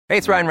Hey,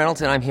 it's Ryan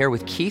Reynolds, and I'm here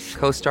with Keith,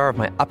 co-star of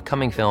my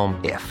upcoming film,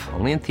 If,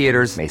 only in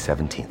theaters May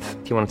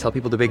 17th. Do you want to tell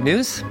people the big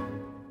news?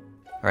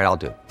 All right, I'll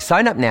do it.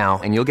 Sign up now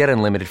and you'll get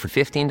unlimited for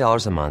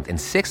 $15 a month and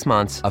 6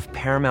 months of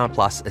Paramount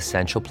Plus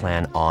Essential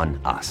Plan on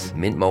us.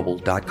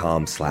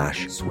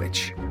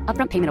 MintMobile.com/switch.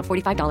 Upfront payment of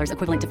 $45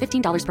 equivalent to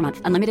 $15 per month.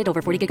 Unlimited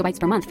over 40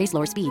 gigabytes per month. Face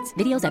lower speeds.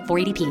 Videos at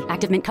 480p.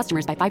 Active Mint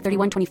customers by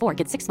 531.24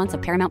 get 6 months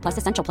of Paramount Plus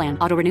Essential Plan.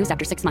 Auto renews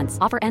after 6 months.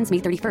 Offer ends May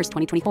 31st,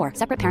 2024.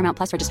 Separate Paramount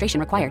Plus registration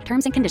required.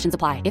 Terms and conditions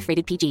apply if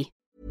rated PG.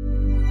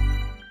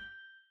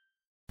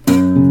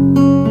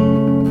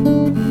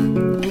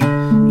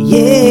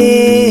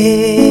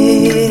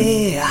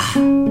 Yeah.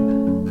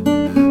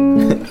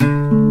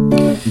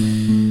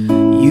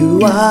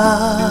 You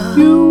are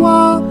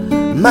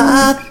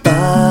my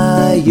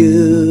fire,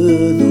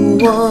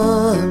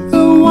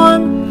 the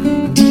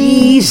one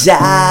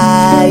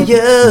desire,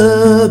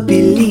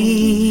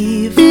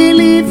 believe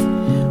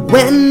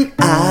when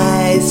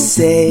I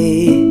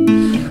say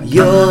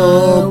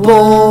you're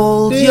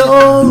bold,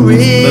 you're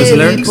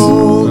really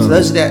bold. Oh.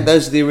 Those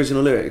are the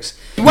original lyrics.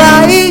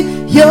 Why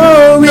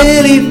you're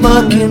really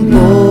fucking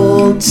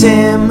bold,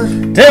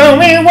 Tim? Tell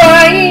me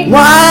why.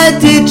 Why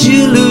did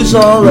you lose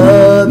all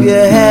of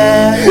your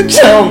hair?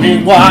 Tell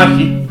me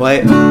why.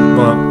 Wait.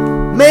 What?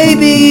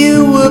 Maybe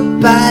you were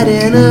bad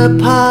in a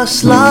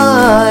past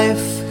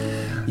life.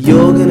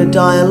 You're gonna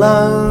die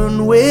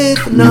alone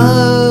with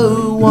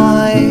no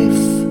wife.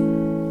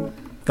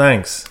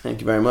 Thanks.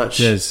 Thank you very much.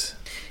 Cheers.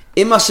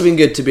 It must have been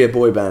good to be a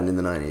boy band in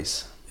the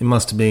 90s. It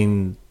must have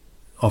been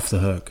off the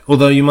hook.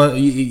 Although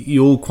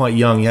you're all quite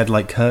young. You had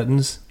like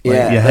curtains. Like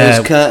Yeah, your those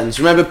hair. curtains.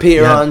 Remember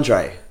Peter Yeah.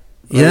 Andre?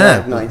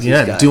 Yeah, 90s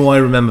yeah. guy. Do I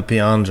remember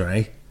Pierre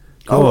Andre?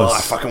 Of Oh, well, I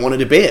course. fucking wanted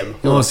to be him.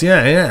 Of course,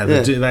 yeah. Yeah.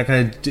 That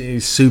guy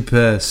is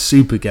super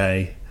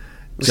gay.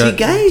 Was he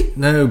gay?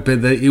 No,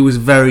 but it was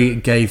very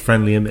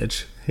gay-friendly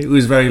image. It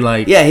was very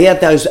like... Yeah, he had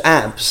those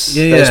abs.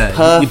 Yeah, those yeah.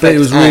 perfect But it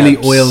was really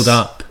abs. oiled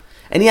up.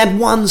 And he had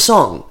one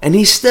song, and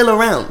he's still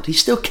around. He's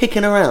still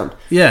kicking around.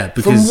 Yeah,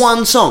 because... From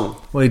one song.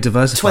 Well, he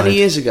diversified. 20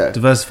 years ago.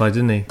 Diversified,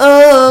 didn't he?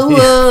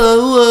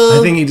 Oh.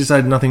 I think he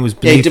decided nothing was Yeah,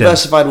 beneath he him.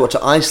 diversified what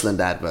to Iceland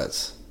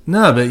adverts.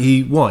 No, but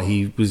he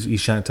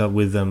shacked up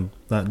with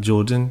that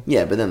Jordan,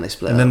 Yeah, but then they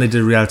split and up. then they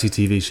did a reality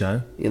TV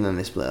show, And then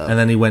they split up. and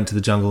then he went to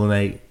the jungle and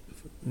ate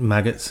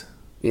maggots.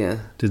 Yeah.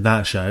 Did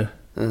that show,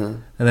 Uh-huh.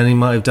 and then he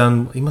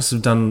must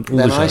have done all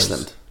Then the shows.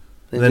 Iceland.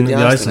 They Then did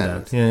the Iceland ad.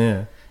 adverts.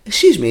 Yeah.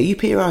 Excuse me, are you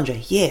Peter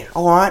Andre? Yeah,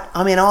 alright,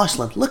 I'm in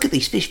Iceland. Look at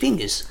these fish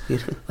fingers.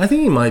 I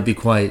think he might be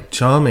quite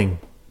charming.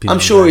 I'm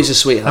sure he's a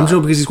sweetheart. I'm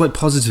sure because he's quite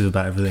positive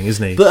about everything,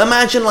 isn't he? But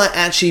imagine, like,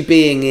 actually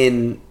being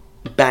in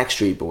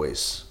Backstreet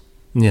Boys.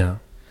 Yeah.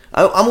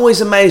 I'm always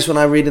amazed when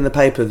I read in the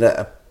paper that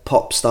a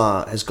pop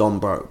star has gone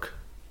broke.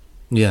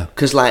 Yeah.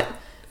 Because, like,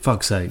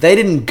 Fuck's sake. they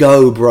didn't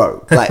go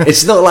broke. Like,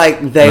 it's not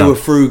like they No. were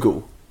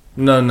frugal.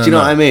 No. Do you know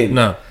what I mean?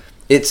 No.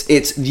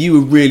 It's you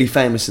were really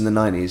famous in the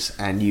 90s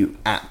and you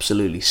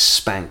absolutely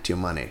spanked your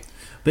money.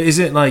 But is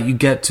it like you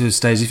get to a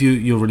stage, if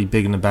you're really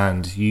big in a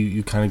band,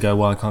 you kind of go,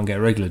 well, I can't get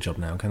a regular job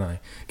now, can I?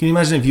 Can you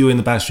imagine if you were in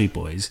the Backstreet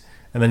Boys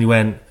and then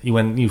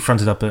you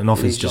fronted up at an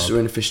office You job? just were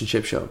in a fish and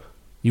chip shop.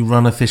 You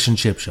run a fish and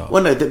chip shop.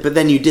 Well, no, but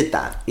then you did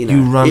that. You know,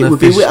 You run it a would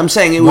fish- be weird. I'm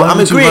saying it. Why I'm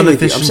would you agreeing run a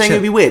with you. fish I'm and saying chip?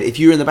 it'd be weird if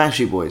you were in the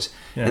Backstreet Boys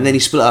Yeah. and then you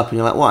split up and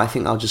you're like, well, I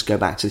think I'll just go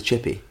back to the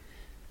Chippy.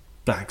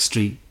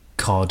 Backstreet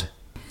cod.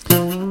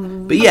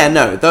 But yeah,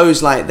 no,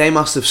 those like they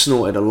must have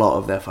snorted a lot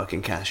of their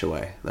fucking cash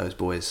away. Those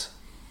boys.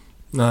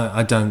 No,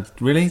 I don't.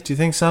 Really? Do you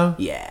think so?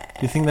 Yeah.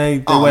 Do you think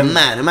they Oh went...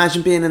 man,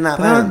 imagine being in that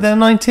But they're, band. they're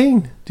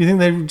 19. Do you think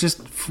they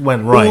just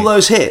went right? All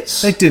those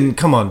hits. They didn't.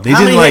 Come on. They How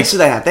didn't many like... hits did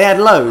they have? They had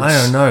loads. I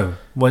don't know.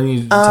 When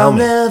you I'll tell me.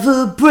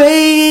 never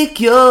break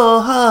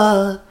your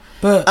heart.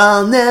 But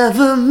I'll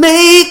never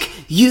make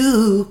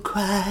you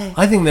cry.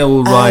 I think they're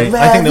all I'd right.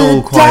 I think they're all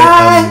rather quite...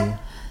 die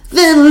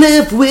than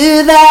live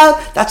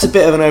without. That's a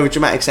bit of an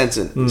overdramatic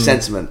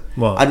sentiment.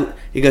 What?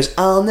 He goes,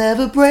 I'll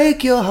never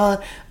break your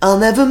heart. I'll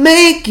never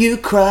make you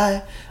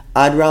cry.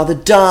 I'd rather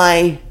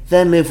die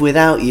than live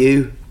without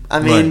you. I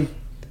mean, Right.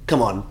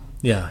 come on.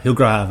 Yeah, he'll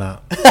grow out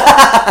of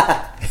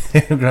that.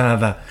 He'll grow out of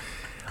that.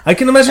 I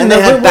can imagine... And they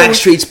that- had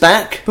Backstreet's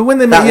Back. But when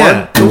they That made,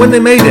 one. but when they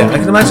made it, I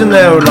can imagine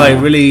they were like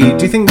really.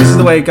 Do you think this is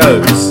the way it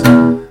goes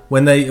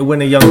when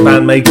a young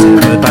band makes it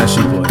with the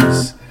Backstreet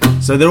Boys?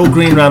 So they're all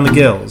green around the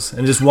gills,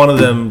 and just one of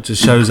them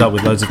just shows up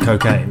with loads of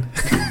cocaine,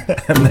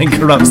 and then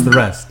corrupts the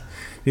rest.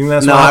 You think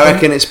that's No, what I happened?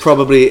 reckon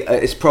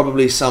it's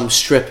probably some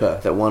stripper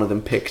that one of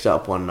them picked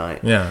up one night.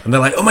 Yeah, and they're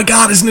like, "Oh my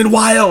god, isn't it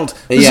wild?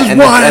 This is and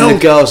wild!" the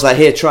girl's like,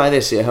 "Here, try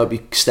this. It'll help you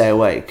stay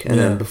awake." And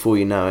Yeah. then before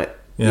you know it,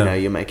 you Yeah. know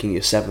you're making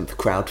your 7th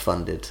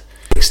crowdfunded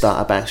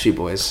Kickstarter Backstreet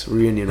Boys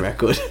reunion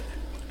record.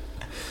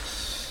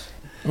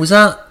 was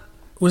that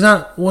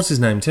what's his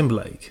name?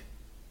 Timberlake.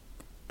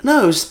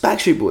 No, it was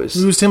Backstreet Boys.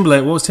 Who was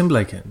Timberlake? What was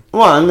Timberlake in?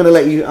 Well, I'm gonna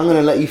let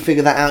you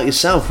figure that out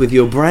yourself with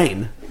your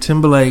brain.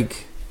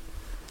 Timberlake.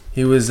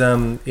 He was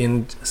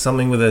in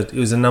something with it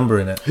was a number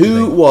in it. I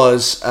Who think.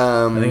 was?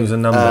 I think it was a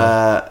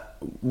number.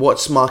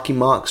 What's Marky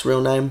Mark's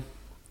real name?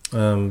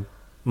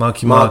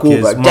 Marky Mark Mark is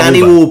Wahlberg. Mark Danny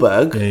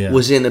Wahlberg Yeah, yeah.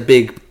 was in a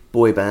big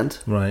boy band.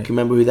 Right. Can you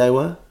remember who they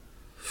were?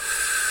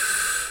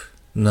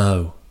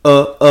 No.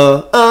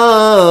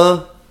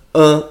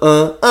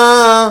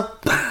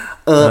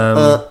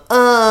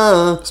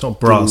 It's not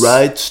Bros. The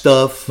right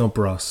stuff. Not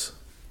Bros.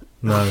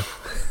 No.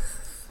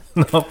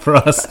 Not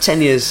Bros.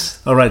 10 years.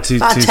 All right, two.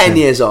 About 10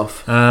 years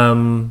off.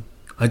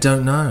 I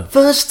don't know.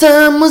 First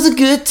time was a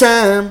good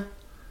time.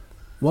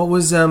 What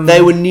was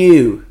They were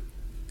new.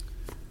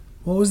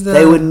 What was that?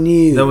 They were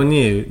new. They were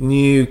new.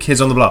 New Kids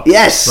on the Block.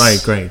 Yes. Right.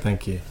 Great.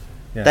 Thank you.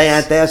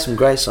 Yes. They had some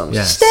great songs.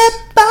 Yes. Step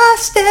by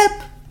step,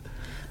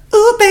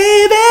 ooh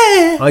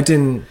baby. I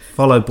didn't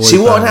follow boy See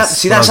what bands happened?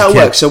 See, when I that's was how a it kid.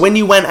 works. So when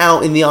you went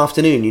out in the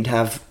afternoon, you'd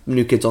have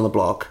New Kids on the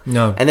Block.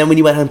 No. And then when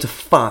you went home to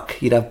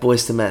fuck, you'd have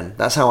Boys to Men.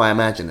 That's how I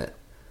imagine it.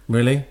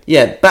 Really?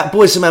 Yeah,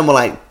 Boys to Men were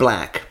like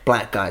black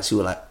guys who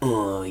were like,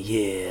 oh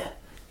yeah,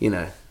 you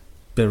know.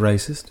 Bit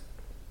racist.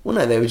 Well,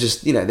 no, they were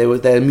just, you know,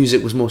 their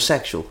music was more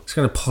sexual. It's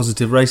kind of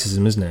positive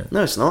racism, isn't it?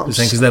 No, it's not. You're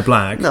saying because they're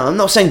black. No, I'm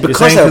not saying You're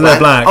because saying they're 'cause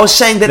black. I was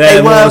saying that they're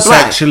they were more black.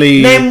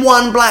 sexually Name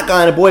one black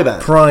guy in a boy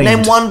band. primed.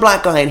 Name one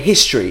black guy in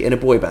history in a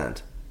boy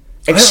band.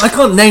 I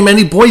can't name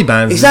any boy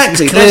bands.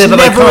 Exactly. It's clear There's that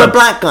I never a can't.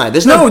 black guy.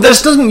 There's No, no.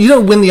 this doesn't. You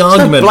don't win the There's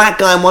argument. no black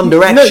guy in One No,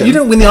 Direction. you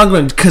don't win the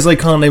argument because I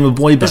can't name a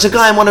boy band. There's a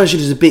guy in One Direction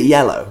who's a bit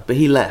yellow, but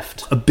he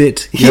left. A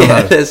bit yellow.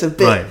 Yeah, there's a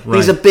bit. Right.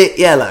 He's a bit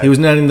yellow. He was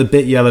not in the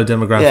bit yellow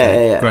demographic.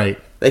 Yeah. Great.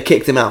 They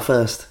kicked him out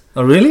first.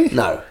 Oh, really?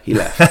 No, he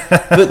left.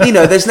 But, you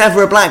know, there's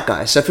never a black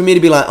guy. So for me to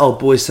be like, oh,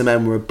 Boys to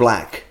Men were a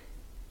black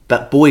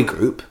boy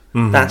group,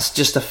 that's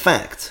just a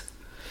fact.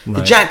 Right.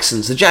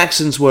 The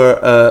Jacksons were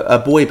a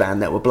boy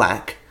band that were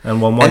black. And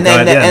one white and guy then,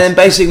 at the end. And then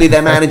basically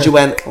their manager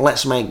went,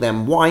 let's make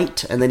them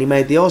white, and then he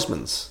made the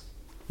Osmonds.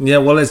 Yeah,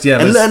 well, it's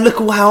And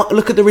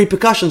look at the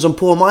repercussions on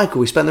poor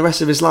Michael. He spent the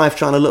rest of his life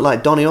trying to look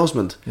like Donny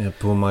Osmond. Yeah,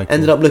 poor Michael.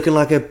 Ended up looking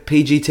like a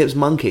PG Tips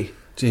monkey.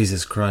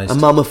 Jesus Christ. A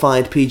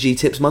mummified PG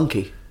Tips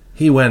monkey.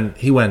 He went,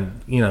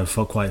 you know,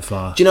 for quite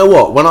far. Do you know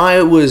what? When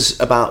I was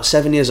about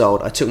 7 years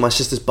old, I took my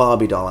sister's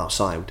Barbie doll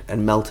outside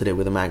and melted it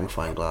with a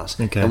magnifying glass.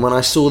 Okay. And when I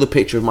saw the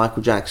picture of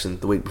Michael Jackson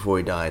the week before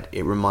he died,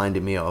 it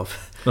reminded me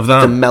of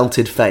that? the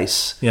melted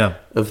face Yeah.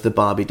 of the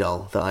Barbie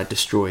doll that I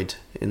destroyed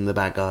in the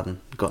back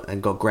garden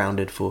and got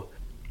grounded for.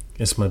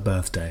 It's my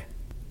birthday.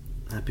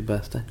 Happy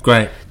birthday.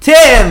 Great.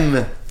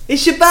 Tim!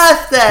 It's your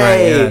birthday!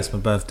 Great, yeah, it's my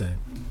birthday.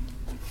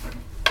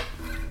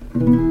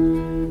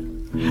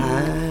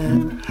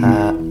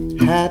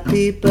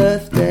 Happy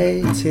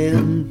birthday,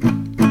 Tim.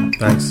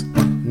 Thanks.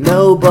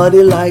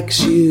 Nobody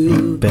likes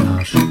you. Bit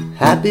harsh.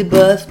 Happy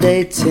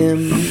birthday,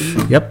 Tim.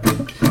 Yep.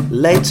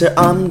 Later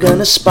I'm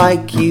gonna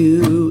spike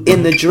you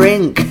in the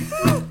drink.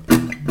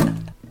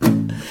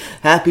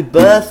 Happy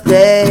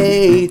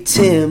birthday,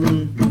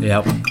 Tim.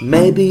 Yep.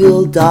 Maybe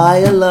you'll die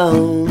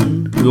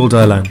alone. We all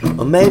die alone.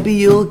 Or maybe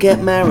you'll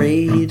get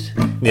married.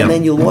 Yeah. And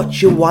then you'll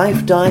watch your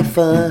wife die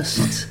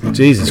first.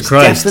 Jesus It's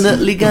Christ.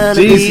 definitely gonna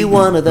Jesus. be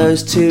one of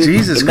those two.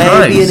 Jesus But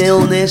maybe Christ. an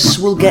illness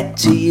will get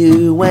to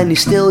you when you're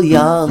still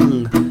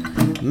young.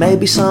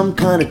 Maybe some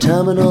kind of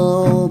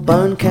terminal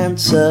bone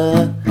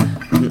cancer.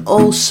 And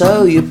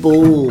also you're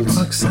bald.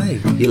 Fuck's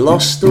sake. You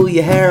lost all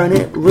your hair and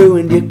it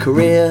ruined your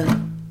career.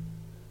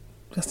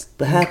 That's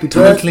But happy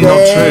totally not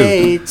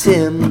birthday,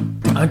 Tim.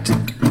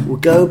 We'll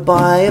go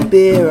buy a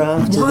beer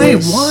after Why?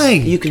 this. Why?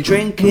 You can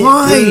drink it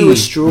Why? through a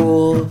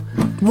straw.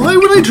 Why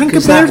would I drink a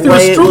Because beer that through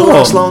way a it will straw?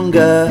 last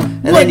longer.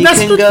 And What? then you That's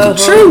can not go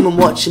true. home and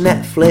watch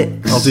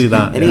Netflix. I'll do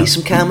that, And yeah. eat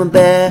some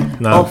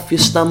camembert No. off your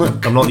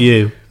stomach. I'm not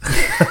you.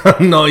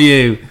 I'm not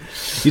you.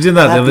 You did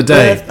that the other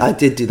day. I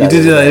did do that. You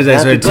did do that the other day,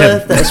 Happy sorry, Tim.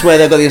 birthday. That's where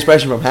they got the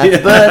inspiration from. Happy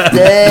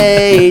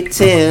birthday,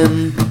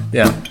 Tim.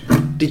 Yeah.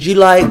 Did you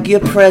like your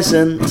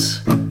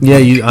present? Yeah,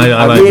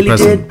 I like really the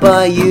present. did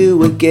buy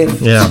you a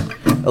gift. Yeah.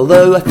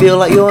 Although I feel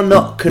like you're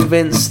not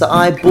convinced that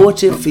I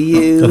bought it for I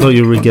you. thought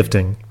you were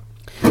regifting.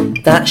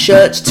 That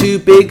shirt's too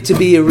big to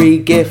be a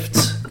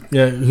re-gift.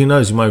 Yeah, who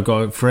knows? You might have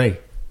got it free.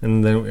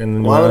 And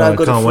then Why would I I have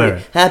got can't it wear free?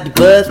 it. Happy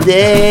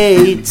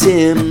birthday,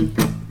 Tim.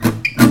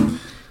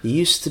 You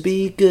used to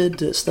be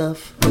good at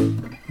stuff.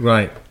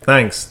 Right,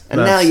 thanks.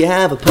 And now you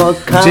have a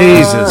podcast.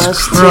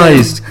 Jesus Tim.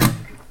 Christ.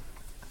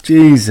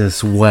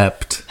 Jesus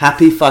wept.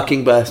 Happy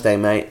fucking birthday,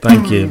 mate.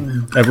 Thank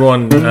you.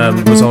 Everyone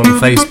was on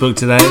Facebook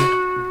today.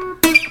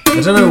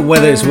 I don't know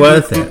whether it's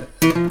worth it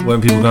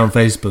when people go on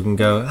Facebook and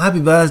go, happy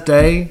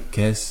birthday,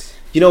 kiss.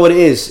 You know what it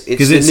is? It's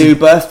 'Cause the it's- new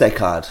birthday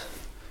card.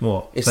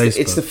 What? It's Facebook.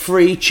 it's the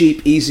free,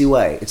 cheap, easy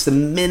way. It's the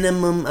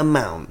minimum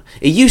amount.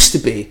 It used to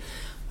be,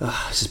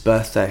 it's his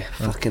birthday.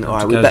 Fucking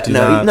alright, we gotta bet. do No,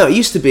 that. no, it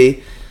used to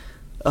be,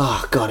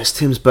 oh god, it's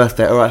Tim's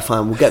birthday. Alright,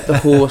 fine. We'll get the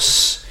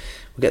horse.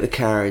 We'll get the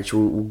carriage.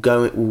 We'll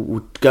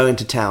go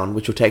into town,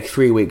 which will take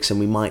 3 weeks, and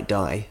we might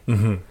die.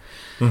 And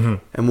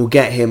we'll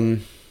get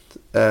him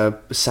a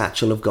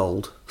satchel of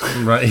gold.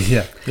 Right,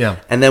 yeah.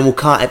 And then we'll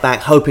cart it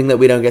back, hoping that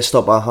we don't get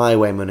stopped by a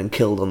highwayman and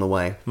killed on the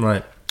way.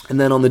 Right. And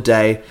then on the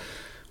day,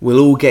 we'll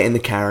all get in the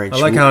carriage. I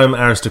like how I'm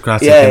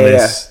aristocratic Yeah, in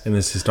yeah,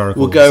 this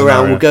historical We'll go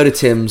around. scenario. We'll go to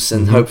Tim's,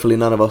 and hopefully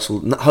none of us will.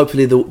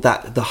 Hopefully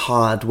the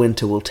hard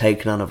winter will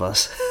take none of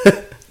us.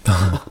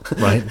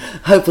 Right.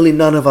 Hopefully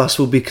none of us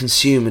will be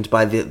consumed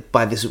by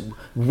this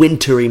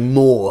wintry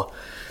moor.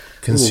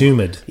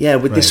 Consumed. Yeah,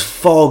 with this Right.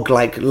 fog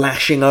like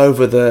lashing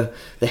over the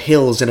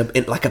hills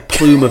in like a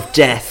plume of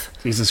death.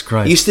 Jesus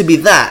Christ. It used to be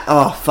that.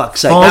 Oh,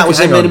 fuck's sake. Fog- That was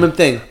the hang on. minimum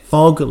thing.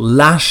 Fog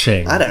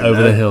lashing I don't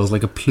over know. the hills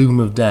like a plume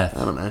of death.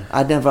 I don't know.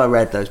 I'd never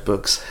read those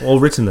books. Or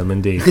written them,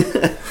 indeed.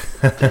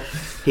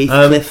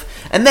 Heathcliff.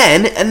 And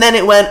then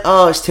it went,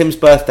 oh, it's Tim's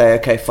birthday.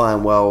 Okay,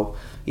 fine. Well,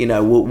 you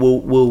know,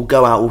 we'll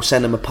go out. We'll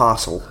send him a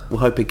parcel. We'll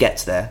hope it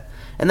gets there.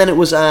 And then it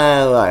was,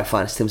 all right,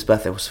 fine. It's Tim's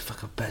birthday. I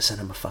better send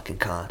him a fucking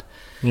card.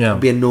 Yeah.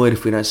 I'd be annoyed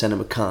if we don't send him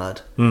a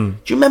card. Do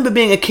you remember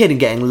being a kid and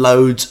getting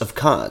loads of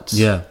cards?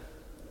 Yeah.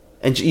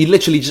 And you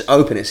literally just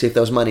open it, see if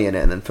there was money in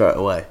it, and then throw it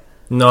away.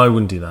 No, I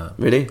wouldn't do that.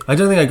 Really? I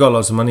don't think I got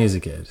lots of money as a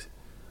kid.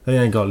 I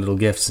think I got little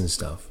gifts and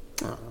stuff.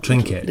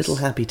 Trinkets. Little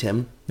happy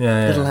Tim.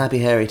 Yeah, yeah. Little happy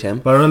hairy Tim.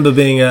 But I remember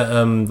being at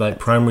like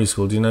primary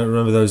school. Do you know?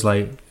 Remember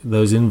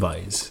those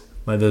invites,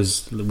 like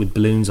those with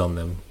balloons on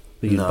them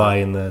that you'd No. buy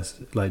in the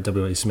like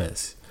W.H.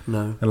 Smiths.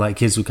 No. And like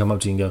kids would come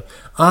up to you and go,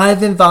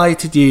 "I've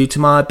invited you to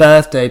my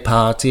birthday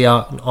party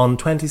on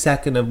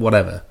 22nd of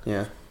whatever."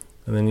 Yeah.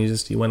 And then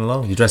you went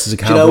along. You dressed as a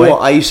Do cowboy. you know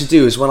what I used to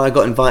do is when I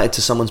got invited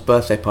to someone's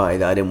birthday party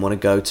that I didn't want to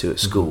go to at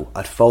school,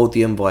 I'd fold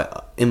the invite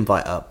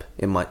up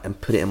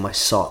and put it in my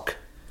sock,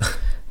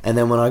 and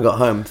then when I got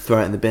home,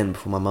 throw it in the bin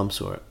before my mum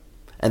saw it.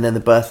 And then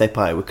the birthday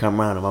party would come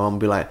round, and my mum would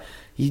be like,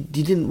 "You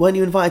weren't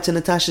you invited to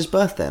Natasha's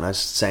birthday?" And I would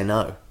say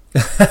no,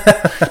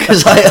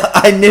 because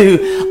I knew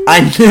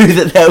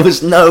that there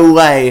was no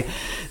way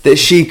that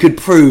she could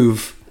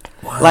prove.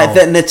 Like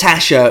that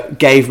Natasha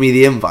gave me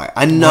the invite.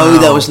 I know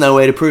there was no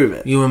way to prove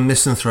it. You were a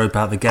misanthrope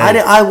out the gate.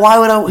 Why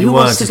would I? You Who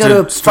wants to weren't, go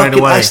to just straight fucking?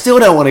 away. I still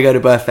don't want to go to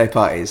birthday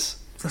parties.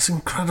 That's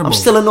incredible. I'm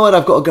still annoyed.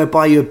 I've got to go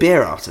buy you a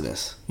beer after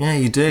this. Yeah,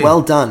 you do.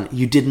 Well done.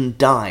 You didn't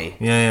die.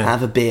 Yeah.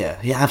 Have a beer.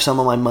 You have some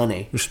of my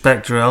money.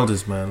 Respect your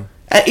elders, man.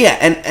 Yeah.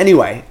 And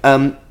anyway,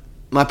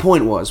 my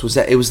point was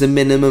that it was the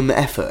minimum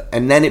effort,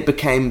 and then it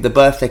became the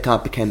birthday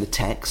card became the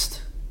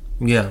text.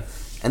 Yeah.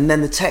 And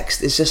then the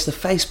text is just the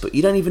Facebook.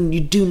 You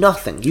do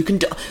nothing. You can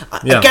do.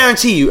 I Yeah.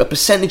 guarantee you, a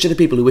percentage of the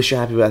people who wish you a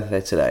happy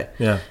birthday today,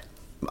 Yeah.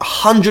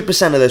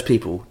 100% of those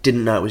people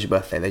didn't know it was your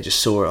birthday. They just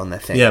saw it on their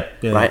thing. Yeah.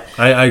 Right.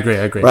 I agree.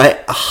 Right.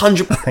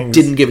 100 Thanks.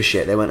 didn't give a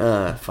shit. They went,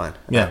 fine.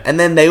 Yeah. And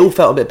then they all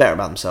felt a bit better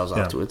about themselves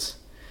afterwards.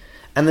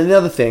 And then the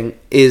other thing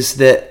is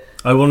that.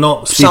 I will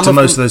not speak Some to of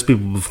most them- of those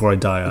people before I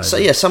die. Either. So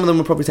yeah, some of them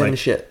were probably taking a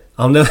shit.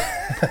 I'll never,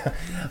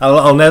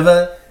 I'll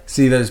never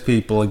see those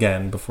people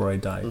again before I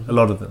die. A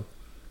lot of them,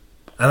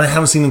 and I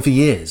haven't seen them for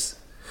years.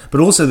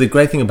 But also, the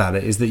great thing about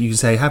it is that you can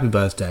say "Happy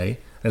Birthday"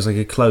 and it's like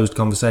a closed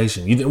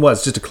conversation.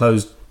 It's just a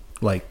closed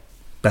like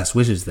best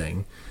wishes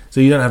thing,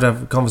 so you don't have to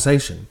have a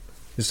conversation.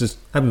 It's just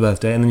 "Happy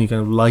Birthday," and then you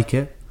kind of like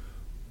it.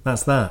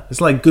 That's that.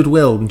 It's like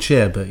goodwill and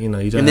cheer, but you don't.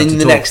 And have then to the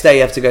talk. next day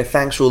you have to go,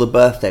 thanks for all the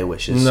birthday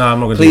wishes. No, I'm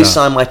not gonna do Please that.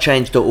 sign my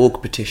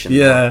change.org petition.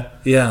 Yeah.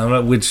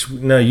 I'm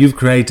like, you've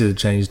created a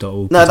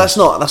change.org. No, that's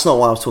not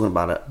why I was talking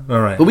about it. All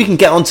right. But we can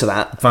get onto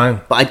that. Fine.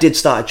 But I did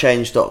start a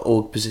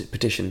change.org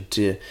petition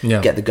to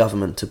Yeah. get the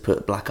government to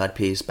put Black Eyed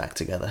Peas back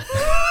together.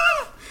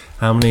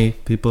 How many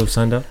people have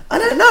signed up? I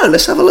don't know.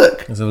 Let's have a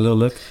look. Let's have a little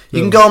look.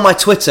 You can go on my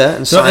Twitter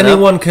and So sign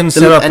anyone up. can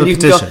set up a you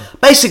can go- petition?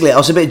 Basically, I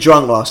was a bit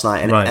drunk last night,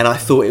 and, Right. and I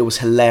thought it was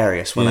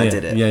hilarious when I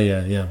did it.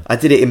 Yeah. I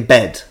did it in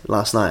bed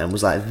last night and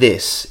was like,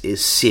 this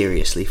is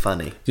seriously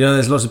funny.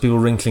 There's lots of people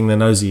wrinkling their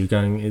nose at you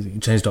going,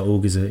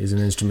 change.org is an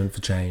instrument for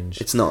change.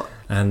 It's not.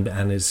 And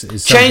it's something-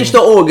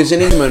 Change.org is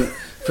an instrument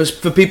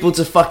for people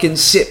to fucking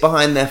sit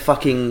behind their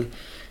fucking,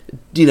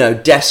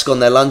 desk on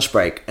their lunch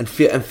break and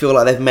feel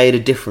like they've made a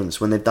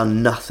difference when they've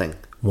done nothing.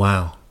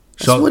 Wow.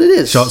 That's what it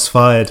is. Shots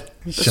fired.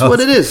 That's what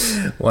it is.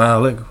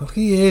 Wow, look at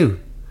you.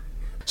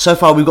 So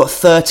far, we've got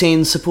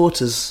 13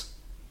 supporters.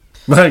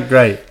 Right,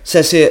 great.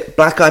 Says here,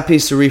 Black Eyed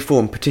Peas to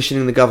reform,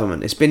 petitioning the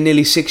government. It's been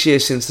nearly 6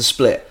 years since the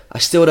split. I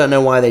still don't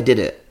know why they did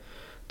it.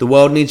 The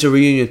world needs a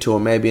reunion tour,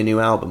 maybe a new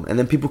album. And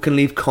then people can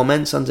leave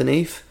comments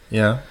underneath.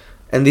 Yeah.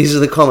 And these are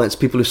the comments,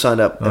 people who signed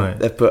up. Right.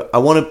 They've put,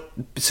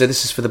 so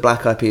this is for the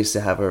Black Eyed Peas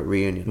to have a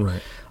reunion.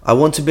 Right. I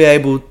want to be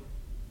able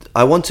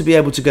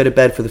to go to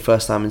bed for the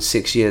first time in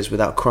 6 years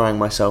without crying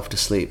myself to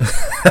sleep.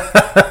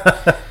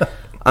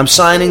 I'm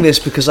signing this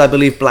because I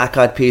believe Black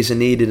Eyed Peas are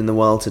needed in the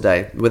world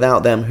today.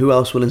 Without them, who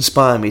else will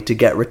inspire me to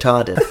get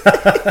retarded?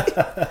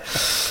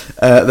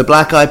 The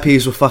Black Eyed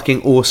Peas were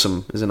fucking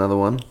awesome, is another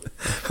one.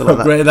 I feel like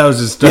that- Great, that was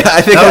just... Yeah,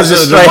 I think that was a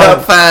straight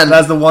up fan.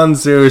 That's the one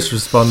serious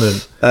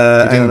respondent. You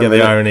hang didn't on a get the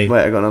minute. irony.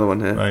 Wait, I got another one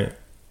here. Right.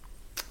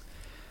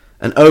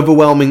 An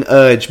overwhelming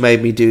urge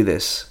made me do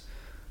this.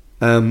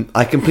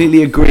 I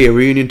completely agree, a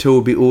reunion tour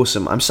would be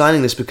awesome. I'm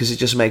signing this because it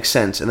just makes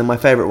sense. And then my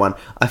favourite one,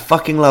 I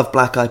fucking love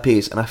Black Eyed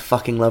Peas and I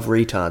fucking love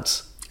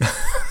retards.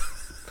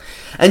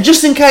 And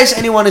just in case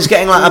anyone is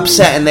getting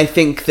upset and they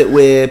think that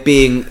we're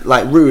being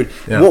rude,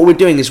 what we're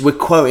doing is we're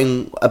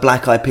quoting a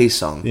Black Eyed Peas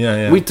song.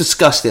 Yeah. We've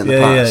discussed it in the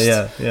past.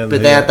 Yeah.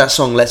 But they had that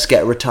song, Let's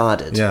Get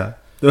Retarded. Yeah.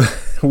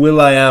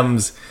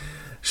 Will.i.am's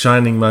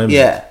shining moment.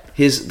 Yeah.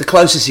 The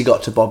closest he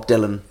got to Bob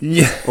Dylan.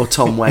 Yeah. Or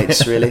Tom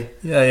Waits, really.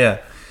 Yeah.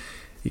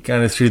 he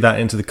kind of threw that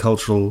into the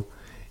cultural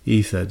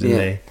ether, didn't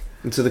Yeah. he?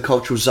 Into the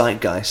cultural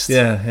zeitgeist.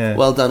 Yeah.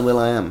 Well done,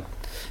 Will.i.am.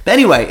 But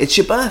anyway, it's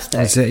your birthday.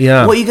 That's it,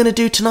 yeah. What are you going to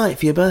do tonight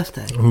for your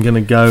birthday? I'm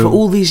gonna go. For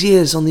all these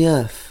years on the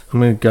earth. I'm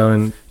gonna go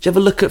and Do you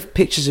ever look at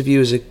pictures of you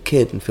as a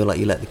kid and feel like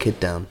you let the kid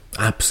down?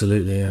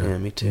 absolutely, yeah. Yeah,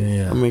 me too.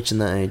 Yeah. I'm reaching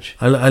that age.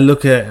 I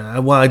look at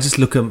I just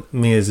look at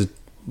me as a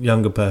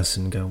younger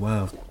person and go,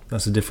 wow,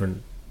 that's a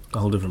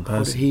whole different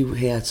person.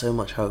 He had so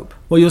much hope.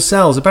 Well, your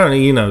cells,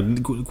 apparently,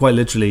 quite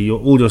literally,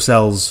 all your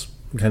cells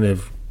kind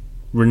of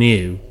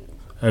renew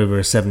over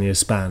a 7-year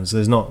span. So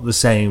there's not the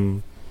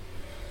same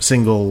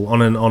single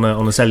on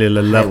a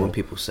cellular I hate level. when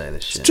people say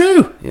this shit. It's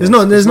true. Yeah, There's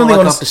nothing not like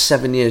on. after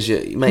 7 years,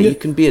 you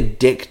can be a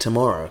dick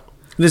tomorrow.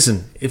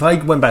 Listen, if I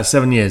went back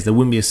 7 years, there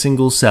wouldn't be a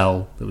single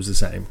cell that was the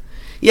same.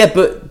 Yeah,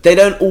 but they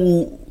don't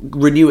all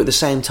renew at the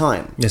same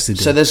time. Yes, they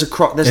do. So there's a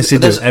crop. Yes, they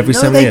do. Every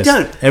 7 years. No,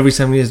 they don't. Every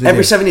 7 years. They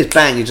Every do. 7 years,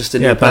 bang, you're just a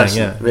new bang, person.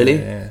 yeah. Really?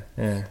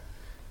 Yeah.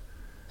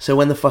 So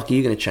when the fuck are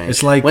you going to change?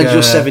 It's like when's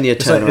your 7-year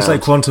turnaround? It's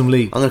like Quantum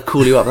Leap. I'm going to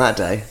call you up that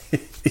day.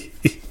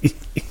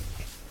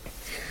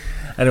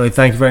 Anyway,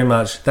 thank you very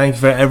much. Thank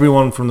you for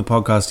everyone from the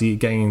podcast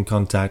getting in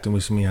contact and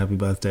wishing me a happy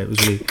birthday.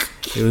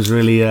 It was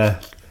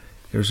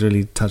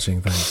really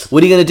touching. Thanks.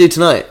 What are you going to do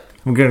tonight?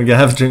 I'm going to go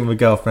have a drink with my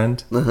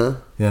girlfriend.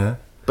 Yeah.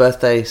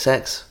 Birthday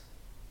sex?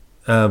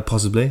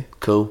 Possibly.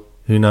 Cool.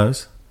 Who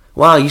knows?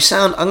 Wow, you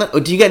sound...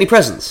 do you get any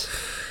presents?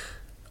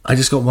 I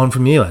just got one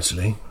from you,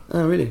 actually.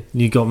 Oh, really?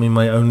 You got me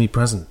my only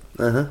present.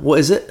 What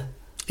is it?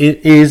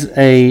 It is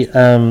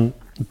a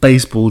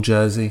baseball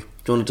jersey.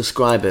 Do you want to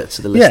describe it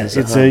to the Yeah, listeners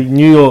at it's home? a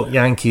New York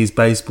Yankees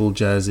baseball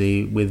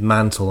jersey with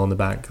Mantle on the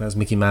back. That's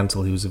Mickey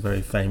Mantle. He was a very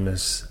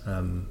famous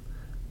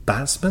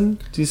batsman.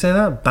 Do you say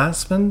that?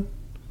 Batsman?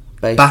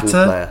 Baseball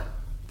batter? player.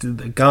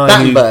 The guy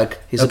Battenberg.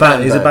 He's a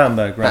Battenberg. He's a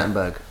Battenberg, right?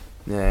 Battenberg.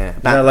 Yeah.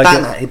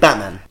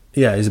 Batman.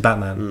 Yeah, he's a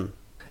Batman.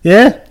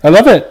 Yeah, I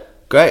love it.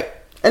 Great.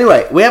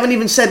 Anyway, we haven't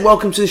even said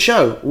welcome to the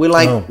show.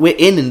 We're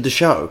in the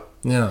show.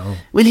 Yeah.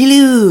 Well,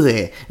 hello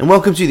there, and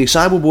welcome to the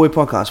Excitable Boy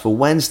podcast for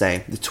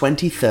Wednesday, the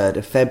 23rd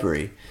of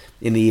February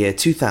in the year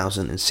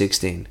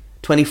 2016.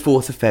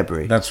 24th of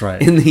February. That's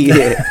right. In the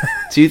year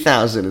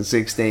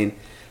 2016.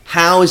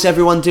 How is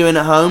everyone doing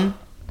at home?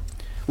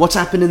 What's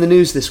happened in the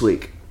news this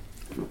week?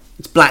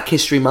 It's Black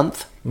History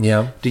Month.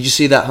 Yeah. Did you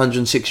see that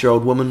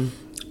 106-year-old woman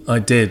I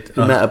did.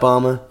 who met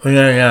Obama?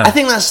 Yeah. I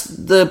think that's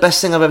the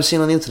best thing I've ever seen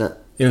on the internet.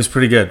 It was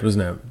pretty good,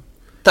 wasn't it?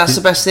 That's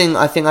the best thing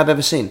I think I've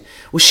ever seen.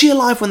 Was she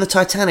alive when the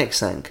Titanic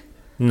sank?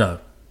 No.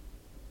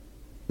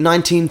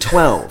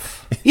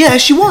 1912. Yeah,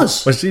 she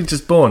was. Was she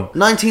just born?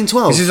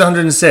 1912. She's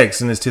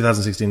 106 and it's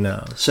 2016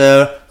 now.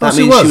 So that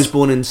she means she was. was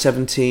born in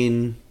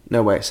 17.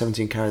 No, wait,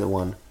 17 carry the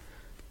 1.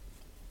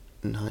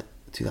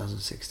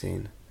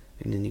 2016.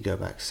 And then you go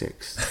back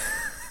 6.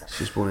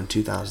 She was born in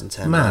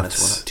 2010.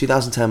 Maths.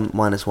 2010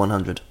 minus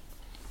 100.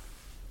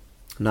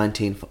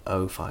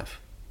 1905.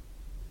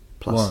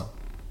 Plus.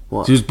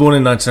 What? She was born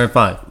in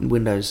 1905.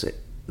 Windows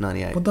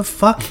 98. What the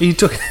fuck? You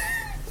took...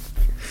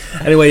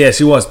 Anyway, yeah,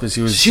 she was, but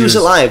she was... She was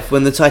alive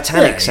when the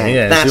Titanic sank.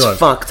 Yeah, That's she was.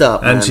 fucked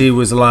up, And man. she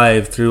was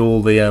alive through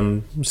all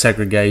the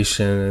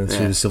segregation and through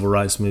Yeah. the civil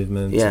rights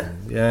movement. Yeah.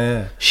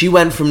 Yeah. She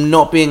went from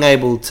not being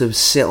able to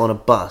sit on a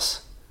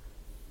bus,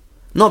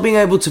 not being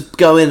able to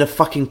go in a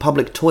fucking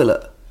public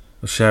toilet,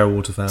 Or share a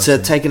water fountain.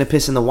 to taking a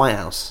piss in the White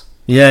House.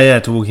 Yeah,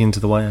 to walk into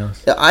the White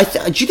House. Do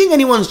you think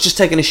anyone's just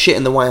taken a shit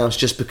in the White House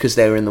just because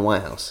they were in the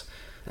White House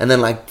and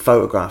then like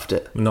photographed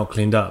it? Not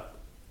cleaned up.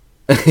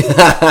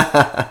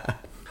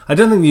 I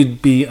don't think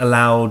you'd be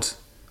allowed...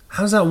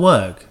 How does that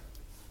work?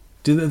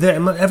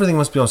 Everything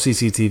must be on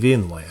CCTV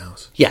in the White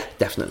House. Yeah,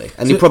 definitely.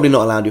 And So- you're probably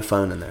not allowed your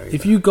phone in there either.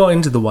 If you got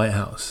into the White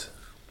House,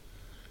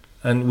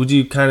 and would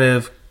you kind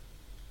of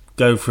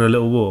go for a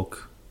little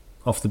walk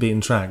off the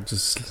beaten track,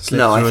 just slip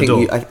No, through I a door?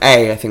 think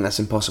I think that's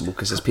impossible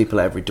because there's people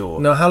at every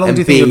door. No, how long And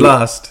do you think B, you'd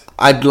last?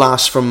 I'd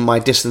last from my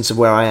distance of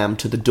where I am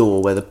to the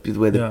door where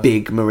the Yeah.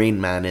 big Marine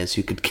man is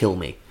who could kill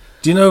me.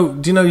 Do you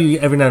know you,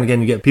 every now and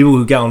again you get people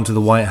who get onto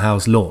the White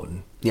House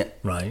lawn, Yeah.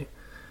 right?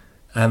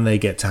 And they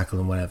get tackled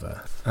and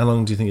whatever. How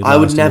long do you think you'd I last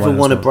would in the never White House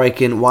want to lawn?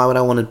 break in. Why would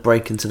I want to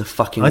break into the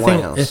fucking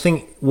White House? I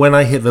think when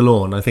I hit the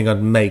lawn, I think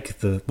I'd make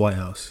the White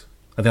House.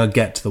 I think I'd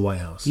get to the White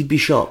House. You'd be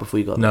shot before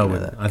you got No, I there.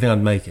 wouldn't. I think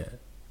I'd make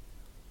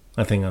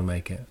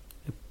it.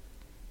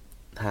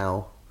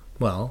 How?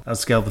 Well, I'd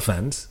scale the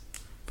fence,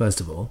 first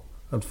of all.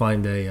 I'd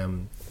find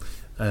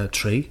a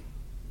tree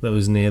that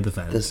was near the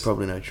fence. There's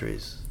probably no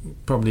trees.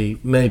 Probably,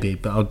 maybe,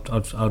 but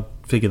I'd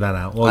figure that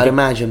out. Or I'd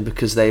imagine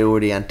because they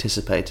already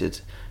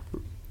anticipated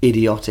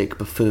idiotic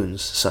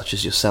buffoons such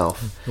as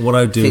yourself what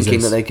I'd do thinking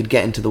is that they could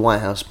get into the White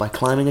House by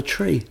climbing a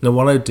tree. No,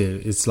 what I'd do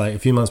is like a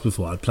few months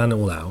before, I'd plan it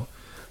all out.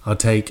 I'd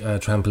take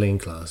trampoline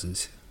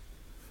classes,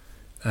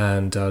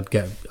 and I'd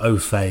get au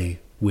fait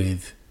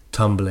with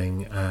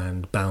tumbling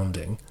and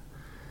bounding,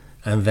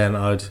 and then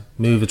I'd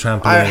move a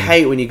trampoline. I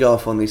hate when you go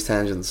off on these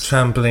tangents.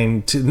 No,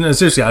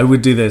 seriously, I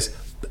would do this,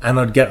 and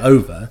I'd get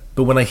over.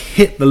 But when I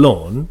hit the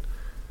lawn,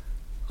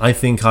 I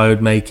think I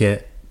would make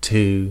it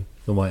to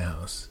the White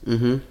House.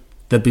 Mm-hmm.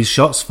 there'd be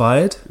shots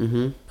fired,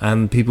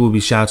 and people would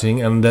be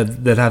shouting, and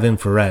they'd have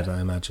infrared,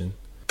 I imagine.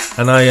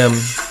 And I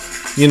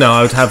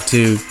would have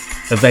to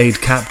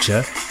evade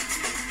capture,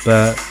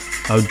 but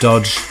I would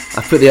dodge.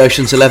 I put the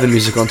Ocean's 11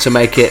 music on to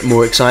make it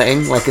more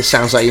exciting. Like, it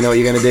sounds like you know what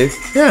you're going to do.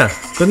 Yeah,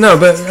 but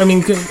I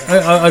mean,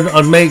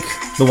 I'd make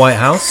the White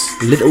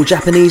House. Little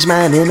Japanese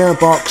man in a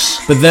box.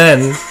 But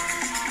then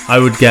I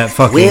would get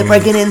fucking... We're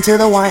breaking into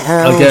the White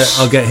House.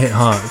 I'll get hit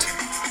hard.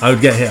 I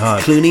would get hit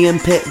hard. Clooney and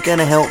Pitt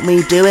gonna help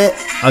me do it.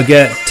 I'll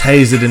get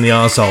tasered in the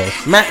arsehole.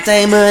 Matt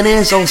Damon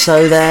is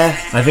also there.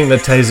 I think they'd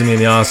taser me in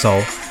the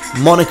arsehole.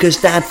 Monica's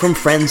dad from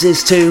Friends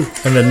is too.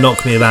 And then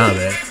knock me about a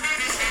bit.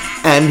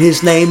 And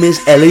his name is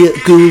Elliot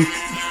Gould.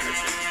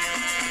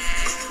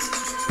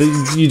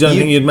 But you don't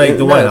think you'd make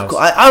the White House?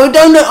 I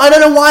don't know. I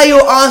don't know why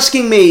you're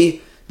asking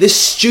me this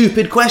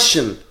stupid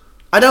question.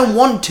 I don't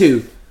want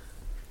to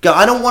go.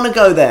 I don't want to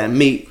go there and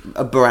meet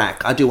a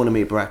Barack. I do want to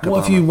meet Barack Obama.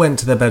 What if you went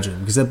to their bedroom?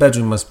 Because their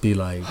bedroom must be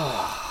like...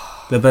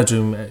 their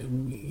bedroom...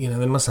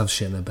 they must have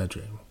shit in their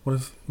bedroom. What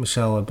if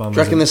Michelle Obama... Do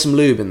you reckon there's some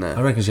lube in there?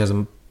 I reckon she has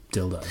a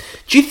dildo.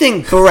 Do you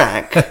think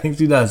Barack... I think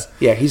she does.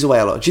 Yeah, he's away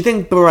a lot. Do you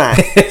think Barack...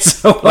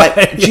 It's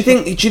away. do you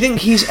think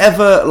he's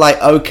ever,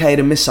 okayed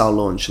a missile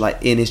launch,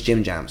 in his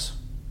gym jams?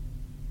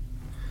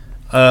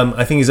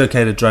 I think he's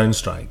okay to drone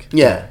strike.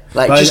 Yeah.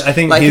 I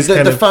think he's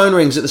the phone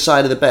rings at the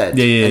side of the bed.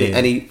 Yeah.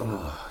 And he...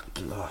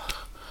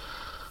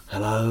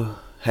 hello?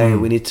 Hey,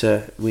 we need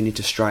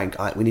to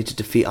strike. We need to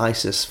defeat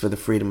ISIS for the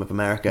freedom of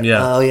America.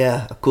 Yeah. Oh,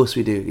 yeah, of course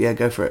we do. Yeah,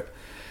 go for it.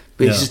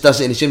 But he just does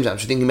it in his gym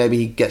jams. Do you think maybe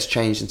he gets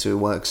changed into a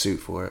work suit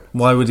for it?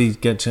 Why would he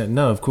get changed?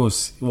 No, of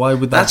course. Why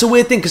would that... That's a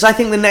weird thing, because I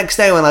think the next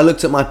day when I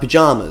looked at my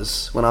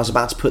pyjamas, when I was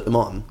about to put them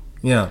on,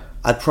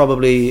 I'd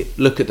probably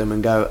look at them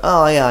and go,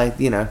 oh, yeah,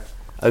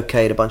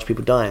 okayed a bunch of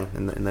people dying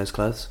in those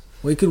clothes.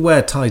 Well, he could wear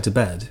a tie to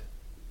bed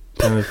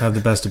and have the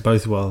best of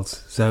both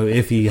worlds. So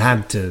if he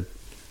had to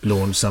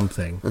launch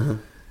something,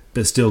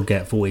 but still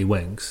get 40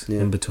 winks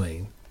in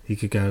between, he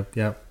could go,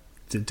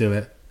 do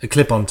it. A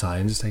clip-on tie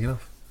and just take it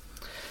off.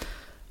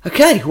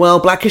 Okay, well,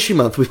 Black History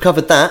Month, we've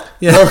covered that.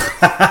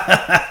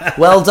 Yeah.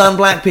 Well done,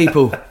 black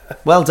people.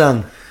 Well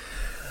done.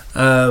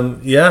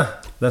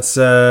 That's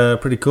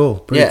pretty cool.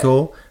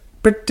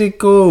 Pretty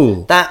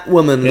cool. That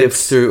woman lived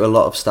through a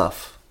lot of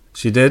stuff.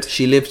 She did?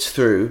 She lived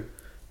through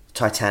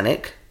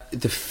Titanic,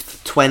 the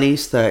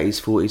 20s, 30s,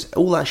 40s,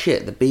 all that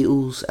shit. The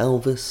Beatles,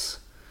 Elvis,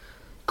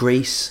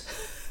 Grease,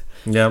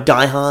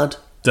 Die Hard.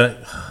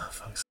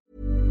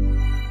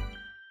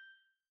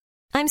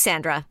 I'm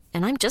Sandra,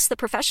 and I'm just the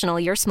professional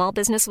your small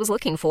business was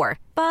looking for.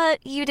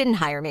 But you didn't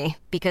hire me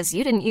because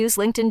you didn't use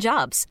LinkedIn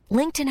Jobs.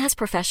 LinkedIn has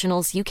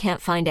professionals you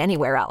can't find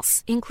anywhere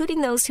else,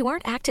 including those who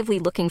aren't actively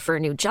looking for a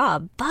new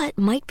job, but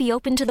might be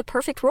open to the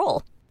perfect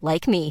role,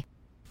 like me.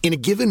 In a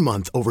given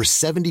month, over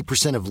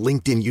 70% of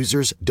LinkedIn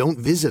users don't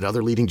visit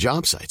other leading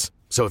job sites.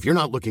 So if you're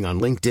not looking on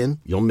LinkedIn,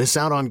 you'll miss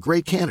out on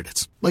great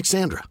candidates like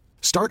Sandra.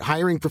 Start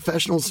hiring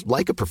professionals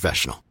like a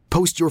professional.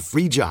 Post your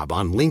free job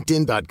on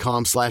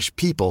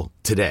linkedin.com/people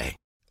today.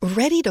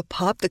 Ready to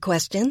pop the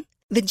question?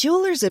 The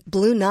jewelers at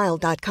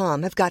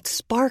BlueNile.com have got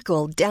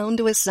sparkle down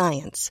to a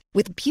science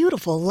with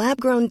beautiful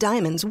lab-grown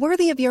diamonds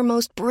worthy of your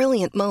most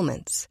brilliant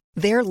moments.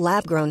 Their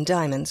lab-grown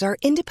diamonds are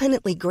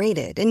independently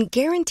graded and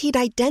guaranteed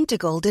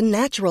identical to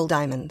natural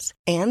diamonds,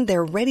 and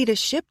they're ready to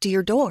ship to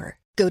your door.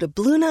 Go to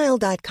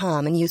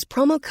BlueNile.com and use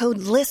promo code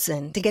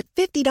LISTEN to get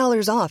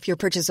 $50 off your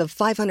purchase of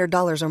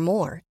 $500 or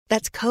more.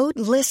 That's code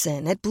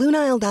LISTEN at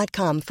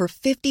BlueNile.com for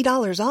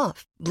 $50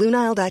 off.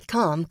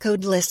 BlueNile.com,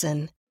 code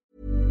LISTEN.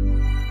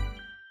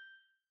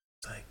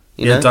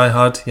 Die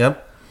Hard,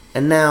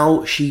 And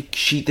now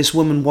this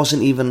woman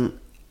wasn't even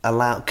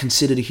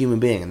considered a human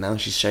being, and now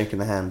she's shaking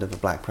the hand of a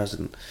black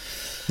president.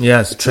 Yeah,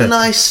 it's a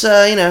nice,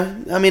 I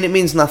mean, it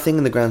means nothing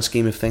in the grand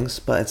scheme of things,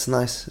 but it's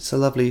nice. It's a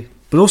lovely...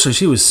 But also,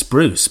 she was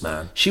spruce,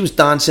 man. She was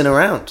dancing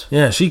around.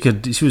 Yeah, she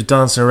was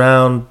dancing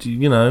around,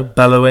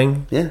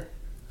 bellowing. Yeah.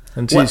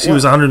 And she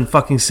was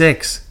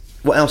 106.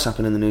 What else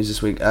happened in the news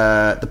this week?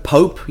 The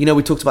Pope.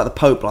 We talked about the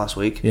Pope last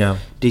week. Yeah.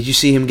 Did you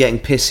see him getting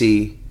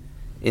pissy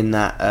in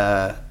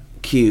that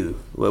queue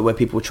where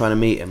people were trying to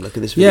meet him? Look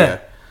at this video. Yeah.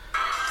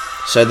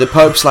 So the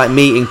Pope's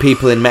meeting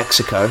people in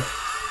Mexico.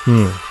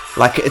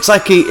 It's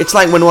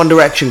like when One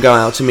Direction go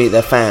out to meet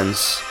their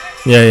fans.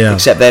 Yeah.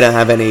 Except they don't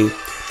have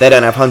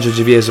hundreds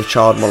of years of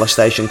child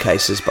molestation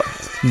cases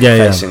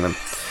facing them.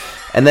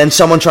 And then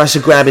someone tries to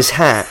grab his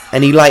hat,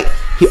 and he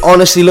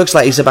honestly looks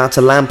like he's about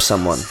to lamp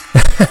someone.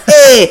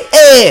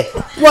 Hey,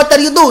 what are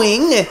you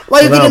doing? Why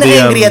are you getting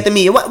angry at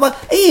me? What?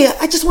 Hey,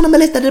 I just want to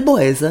molest the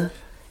boys.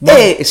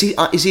 Hey, is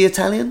he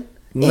Italian?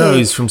 No,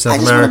 he's from South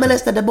America. I just want to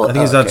molest the boys. I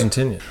think he's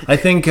Argentinian. I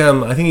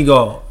think he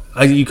got...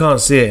 you can't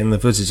see it in the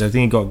footage. I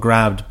think he got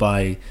grabbed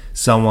by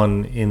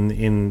someone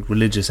in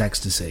religious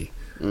ecstasy,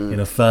 in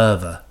a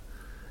fervour.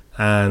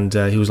 And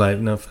he was like,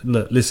 "No,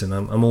 look, listen,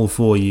 I'm all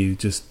for you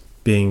just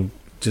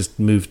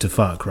moved to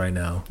fuck right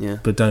now. Yeah.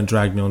 But don't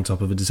drag me on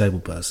top of a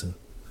disabled person."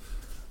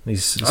 I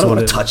don't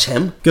want to touch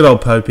him. Good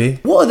old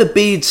Popey. What are the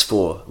beads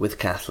for with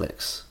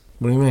Catholics?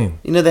 What do you mean?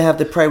 You know they have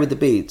the pray with the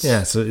beads.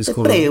 Yeah, so it's The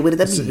called pray with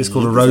the it's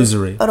called a beads.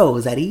 rosary. A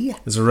rosary.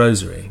 It's a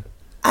rosary.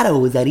 A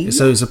rosary.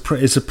 So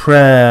it's a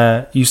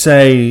prayer. You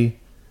say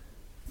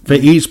for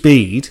each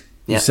bead,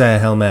 you Yeah. say a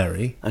Hail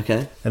Mary,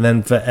 Okay. and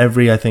then for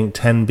every, I think,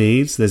 10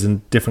 beads, there's a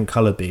different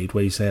color bead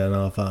where you say an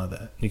Our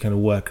Father. You kind of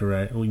work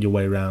your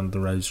way around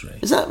the rosary.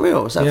 Is that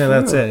real? Is that Yeah, for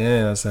that's real? it.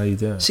 Yeah, that's how you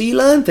do it. So you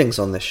learn things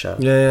on this show.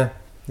 Yeah.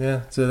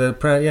 So the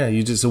prayer, yeah,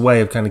 it's a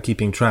way of kind of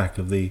keeping track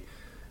of the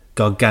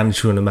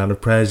gargantuan amount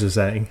of prayers you're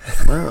saying.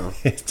 Wow.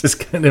 It's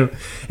just kind of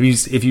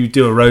if you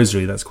do a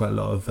rosary, that's quite a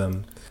lot of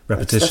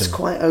repetition. That's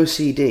quite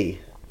OCD.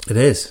 It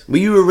is. Were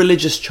you a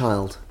religious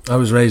child? I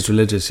was raised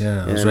religious.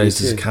 Yeah, I was me raised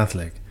as a too.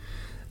 Catholic,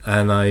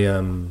 and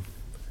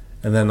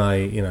then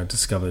I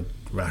discovered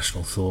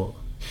rational thought.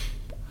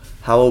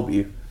 How old were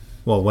you?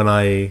 Well, when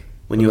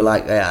When you were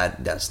like, yeah,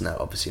 that's no,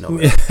 obviously not.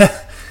 Real.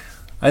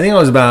 I think I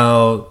was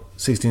about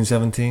 16,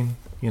 17,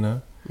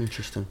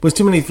 Interesting. There's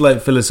too many like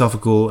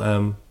philosophical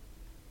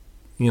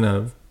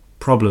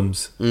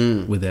problems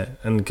with it,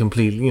 and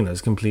completely,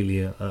 it's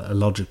completely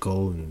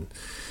illogical,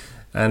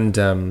 and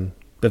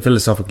but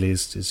philosophically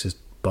it's just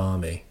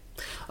balmy.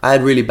 I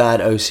had really bad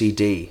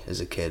OCD as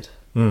a kid.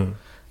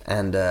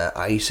 And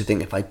I used to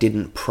think if I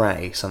didn't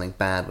pray, something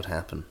bad would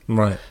happen.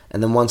 Right.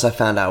 And then once I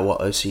found out what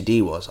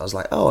OCD was, I was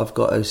like, oh, I've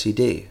got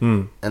OCD.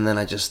 And then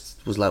I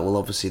just was like, well,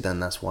 obviously then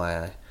that's why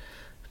I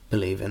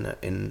believe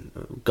in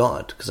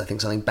God, because I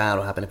think something bad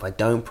will happen if I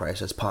don't pray,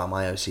 so it's part of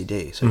my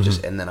OCD. So it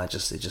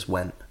just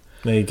went,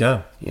 There you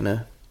go.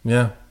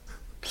 Yeah.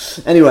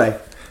 Anyway.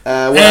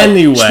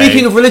 Anyway.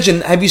 Speaking of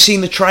religion, have you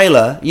seen the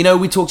trailer?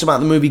 We talked about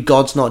the movie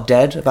God's Not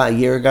Dead about a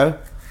year ago.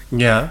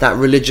 Yeah.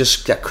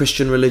 That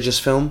Christian religious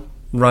film.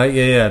 Right,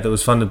 yeah, that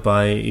was funded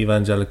by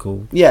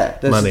evangelical Yeah,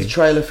 there's money. the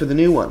trailer for the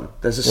new one.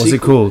 There's a What's sequel.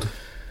 it called?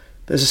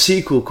 There's a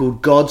sequel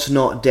called God's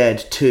Not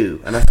Dead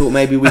 2, and I thought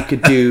maybe we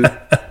could do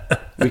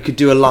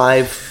a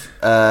live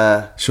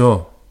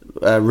Sure.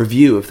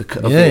 review of the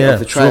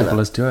Sure, trailer.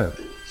 let's do it.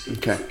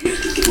 Okay.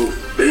 The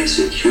most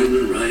basic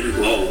human right of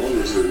all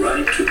is the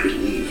right to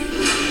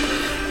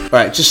believe.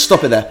 Right, just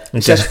stop it there.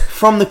 It says,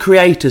 from the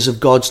creators of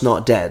God's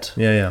Not Dead.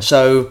 Yeah.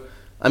 So,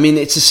 I mean,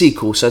 it's a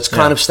sequel, so it's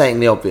kind of stating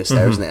the obvious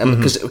there, isn't it? And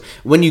because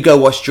when you go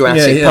watch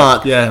Jurassic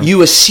Park,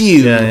 you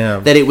assume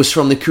that it was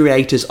from the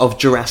creators of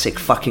Jurassic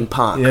fucking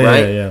Park,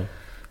 right?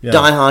 Yeah.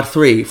 Die Hard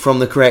 3 from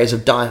the creators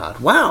of Die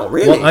Hard. Wow,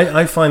 really? Well,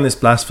 I find this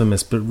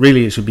blasphemous, but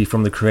really it should be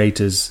from the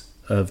creators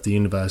of the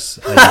universe.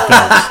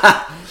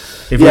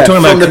 If we're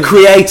talking from about the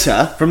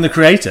creator. From the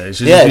creator. It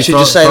should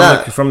just say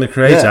that. From the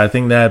creator. Yeah. I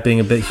think they're being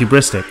a bit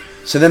hubristic.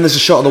 So then there's a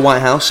shot of the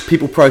White House,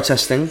 people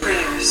protesting.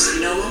 Prayers,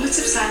 no moments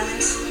of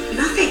silence,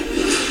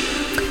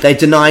 nothing. They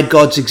denied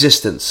God's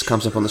existence,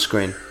 comes up on the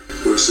screen.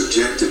 We're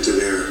subjected to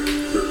their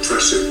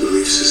repressive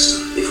belief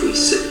system. If we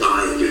sit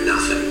by and do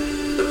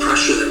nothing, the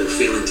pressure that we're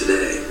feeling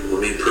today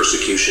will mean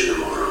persecution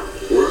tomorrow.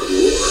 We're at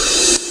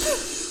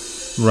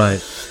war.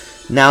 Right.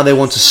 Now they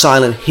want to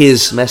silence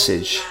his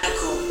message.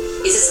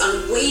 Is this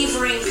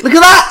unwavering? Look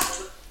at that!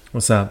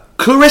 What's that?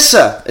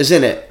 Clarissa is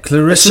in it.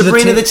 Clarissa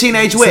Sabrina the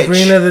Teenage Witch.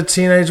 Sabrina the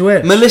Teenage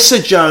Witch.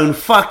 Melissa Joan,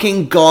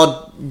 fucking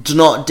God's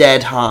Not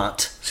Dead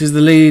Heart. She's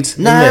the lead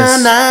in Na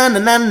this. na na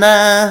na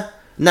na.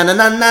 Na na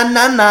na na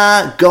na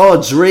na.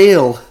 God's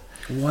real.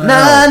 Wow.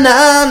 Na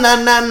na na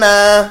na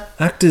na.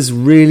 Actors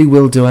really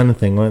will do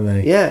anything, won't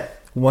they? Yeah.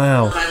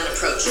 Wow. Violent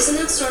approach. Isn't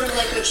that sort of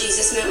like what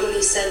Jesus meant when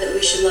he said that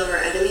we should love our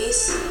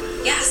enemies?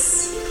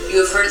 Yes.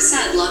 You have heard it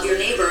said, love your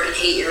neighbor and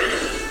hate your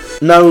enemy.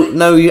 No,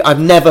 I've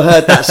never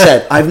heard that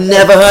said. I've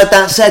never heard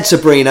that said,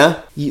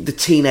 Sabrina. The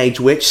Teenage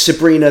Witch.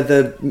 Sabrina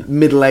the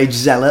middle-aged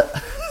zealot.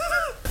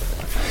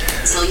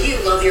 Tell you,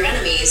 love your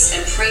enemies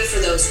and pray for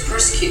those who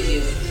persecute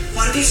you.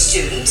 One of your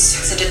students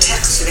sent a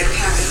text to their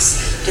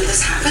parents. Did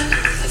this happen?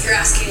 If you're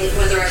asking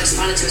whether I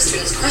responded to a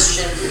student's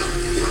question,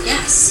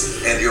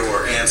 yes. And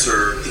your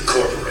answer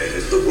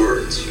incorporated the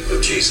words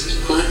of Jesus.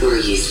 What were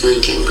you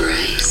thinking,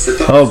 Grace?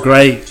 Oh,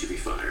 great. To be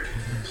fired.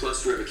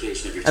 Plus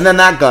revocation of your And then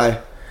that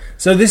guy.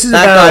 So this is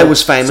That about... guy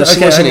was famous, So,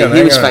 okay, wasn't he? hang on,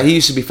 He was hang on. He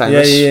used to be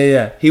famous.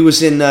 Yeah. He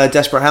was in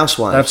Desperate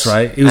Housewives. That's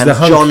right. He was and the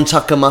hunk. John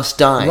Tucker Must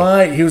Die.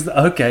 Right, he was...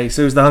 So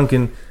he was the hunk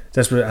in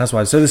Desperate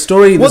Housewives. So the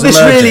story... What was this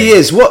emerging. really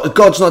is, what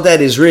God's Not Dead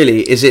is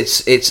really, is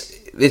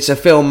it's a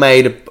film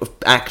made of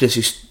actors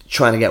who's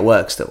trying to get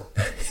work still.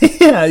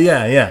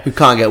 Yeah. Who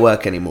can't get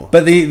work anymore.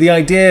 But the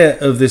idea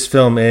of this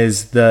film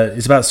is that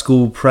it's about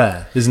school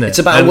prayer, isn't it? It's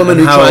about a woman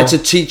who tried to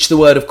teach the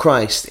word of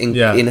Christ in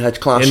her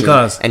classroom in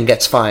class. and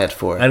gets fired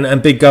for it.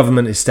 And big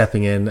government is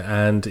stepping in,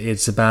 and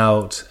it's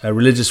about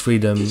religious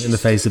freedom in the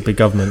face of big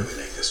government.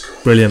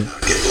 Brilliant.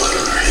 Get blood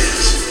on our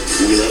hands.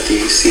 We let the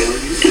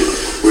ACLU do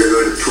it. We're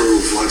going to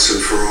prove once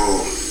and for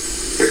all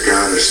that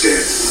God is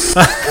dead.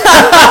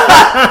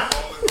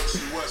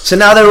 So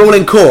now they're all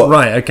in court.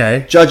 Right,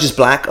 okay. Judge is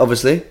black,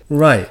 obviously.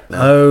 Right.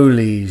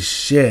 Holy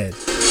shit.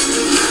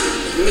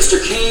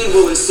 Mr. Cain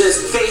will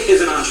insist faith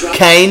isn't on trial.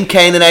 Cain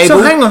and Abel.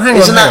 So hang on.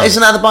 Isn't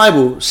that the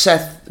Bible?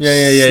 Seth.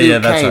 Yeah, slew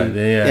that's Cain. right.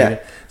 Yeah.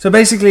 So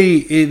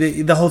basically,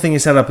 the whole thing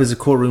is set up as a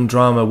courtroom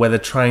drama where they're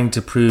trying to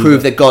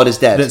Prove that God is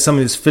dead. That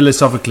something that's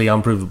philosophically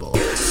unprovable.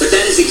 But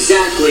that is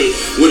exactly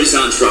what is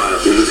on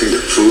trial. You're looking to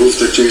prove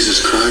that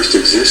Jesus Christ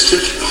existed?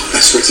 Oh,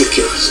 that's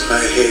ridiculous.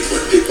 I hate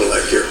what people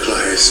like your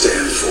clients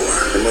stand for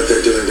and what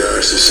they're doing to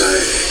our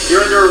society. You're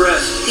under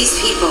arrest. These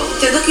people,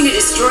 they're looking to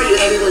destroy you.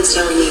 Everyone's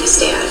telling you to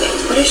stay out of it.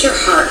 What is your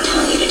heart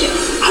telling you to do?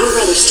 I would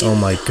rather stand Oh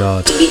my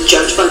God. and be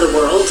judged by the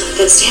world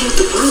than stand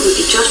with the world and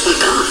be judged by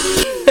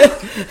God.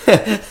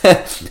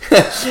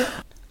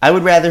 I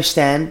would rather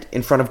stand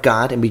in front of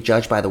God and be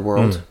judged by the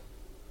world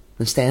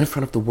than stand in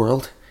front of the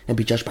world and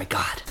be judged by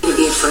God. You'd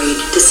be afraid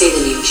to say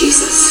the name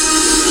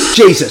Jesus.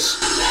 Jesus.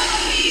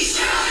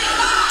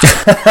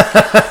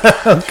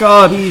 Oh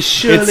God. He's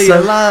surely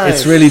alive.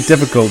 It's really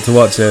difficult to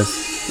watch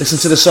this. Listen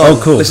to the song.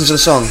 Oh, cool. Listen to the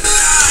song.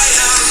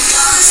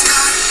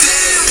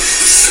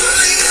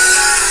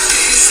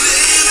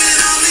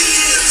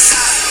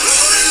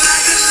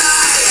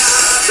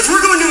 If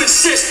we're going to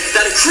insist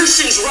that a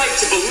Christian's right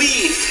to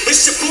believe is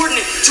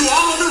subordinate to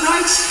all other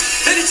rights,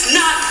 then it's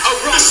not a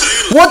right.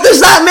 What does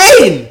that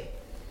mean?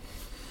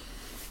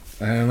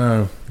 I don't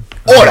know.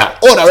 Order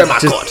in my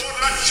court. I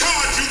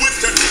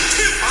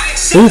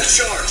accept the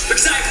charge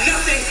because I have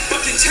nothing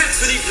but contempt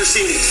for these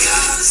proceedings.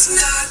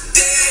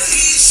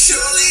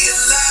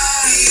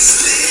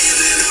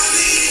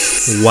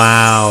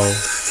 Wow.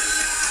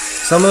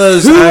 Some of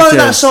those Who actors. wrote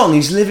that song?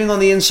 He's living on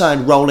the inside,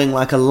 rolling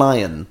like a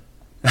lion.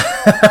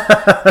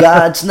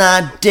 God's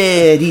not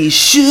dead, he's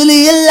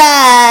surely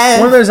alive.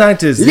 One of those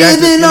actors. the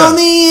actor- Living you know, on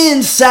the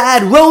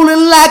inside,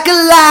 rolling like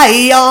a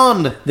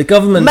lion. the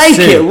government. Make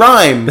too. it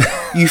rhyme,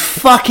 you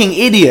fucking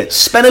idiots.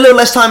 Spend a little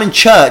less time in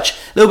church, a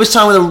little bit of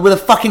time with a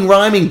fucking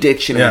rhyming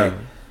dictionary. Yeah.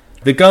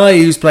 The guy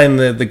who's playing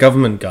the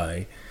government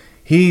guy,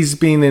 he's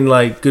been in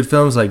like good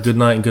films like Good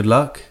Night and Good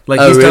Luck. Like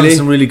Oh, he's really? done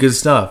some really good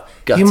stuff.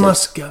 Gutted. He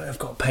must have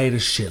got paid a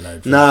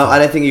shitload. For No, that. I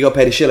don't think he got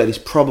paid a shitload. He's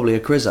probably a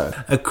Crizzo.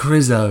 A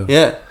Crizzo.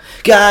 Yeah.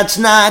 God's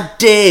not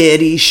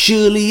dead, he's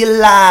surely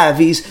alive.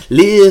 He's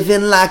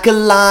living like a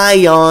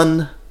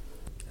lion.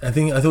 I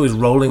thought he was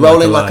rolling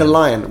Like a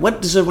lion.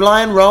 What, does a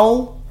lion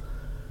roll?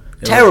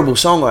 Terrible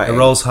songwriting. It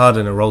rolls hard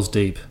and it rolls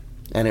deep.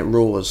 And it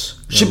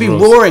roars. Yeah, Should be it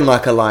roars. roaring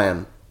like a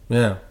lion.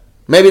 Yeah.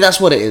 Maybe that's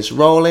what it is.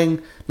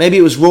 Rolling. Maybe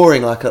it was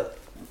roaring like a...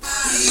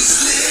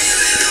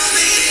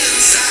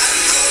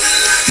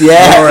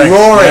 Yeah, roaring.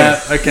 Yeah,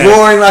 okay.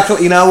 Roaring like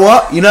a... You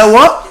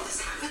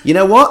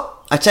know what?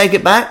 I take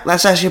it back.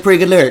 That's actually a pretty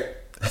good lyric.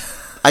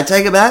 I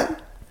take it back.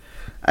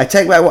 I'm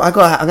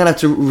gonna have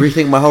to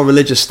rethink my whole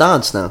religious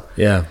stance now.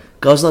 Yeah.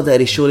 God's not dead,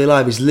 he's surely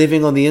alive. He's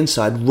living on the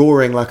inside,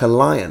 roaring like a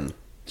lion.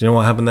 Do you know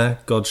what happened there?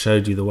 God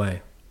showed you the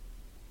way.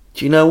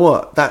 Do you know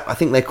what? I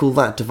think they call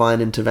that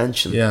divine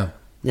intervention. Yeah.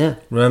 Yeah.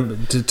 Remember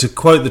to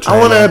quote the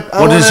trailer.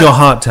 What does your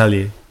heart tell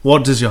you?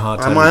 What does your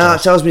heart tell you? My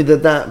heart tells me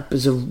that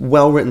is a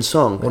well-written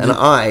song, and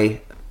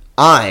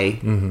I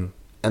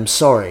am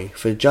sorry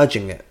for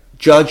judging it.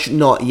 Judge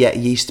not, yet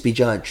yeast be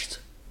judged.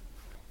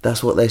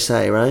 That's what they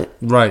say, right?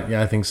 Right,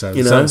 yeah, I think so.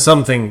 You know?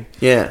 Something.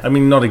 Yeah. I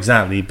mean, not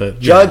exactly,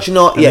 but Judge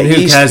not, yet who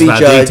yeast cares be about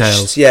judged.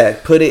 details? Yeah,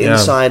 put it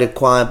inside a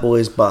choir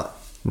boy's butt.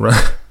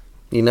 Right.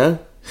 You know?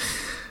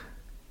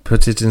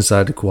 Put it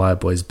inside a choir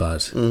boy's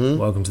butt.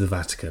 Welcome to the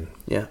Vatican.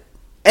 Yeah.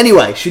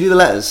 Anyway, should we do the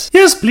letters?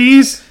 Yes,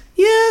 please.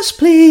 Yes,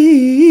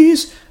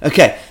 please.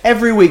 Okay,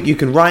 every week you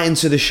can write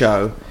into the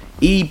show,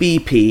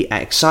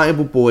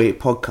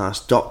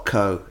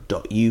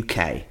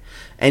 ebp@excitablepodcast.co.uk.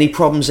 Any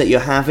problems that you're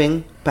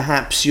having?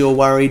 Perhaps you're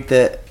worried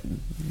that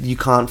you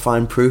can't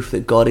find proof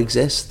that God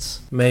exists.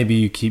 Maybe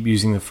you keep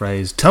using the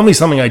phrase, tell me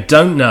something I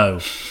don't know.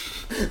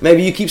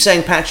 Maybe you keep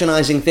saying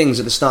patronising things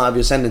at the start of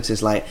your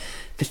sentences like,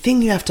 the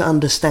thing you have to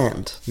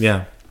understand.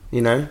 Yeah.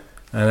 You know?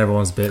 And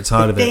everyone's a bit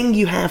tired The of it. thing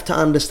you have to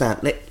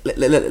understand.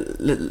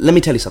 Let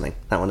me tell you something.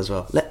 That one as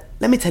well.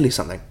 Let me tell you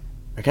something.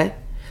 Okay?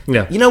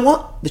 Yeah. You know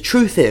what? The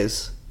truth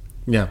is,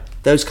 Yeah.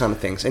 those kind of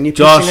things. And you're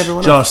pushing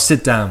everyone Josh, off.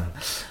 sit down.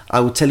 I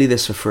will tell you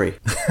this for free.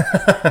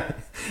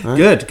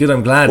 Good,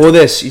 I'm glad. Or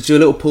this, you do a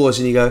little pause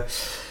and you go...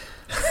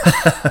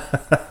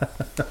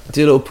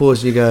 do a little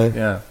pause and you go...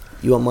 Yeah.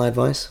 You want my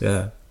advice?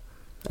 Yeah.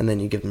 And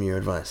then you give them your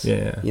advice.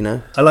 Yeah. You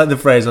know? I like the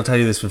phrase, I'll tell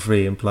you this for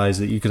free, implies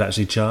that you could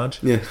actually charge.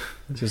 Yeah.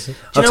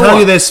 I'll know tell you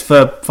what? this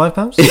for £5.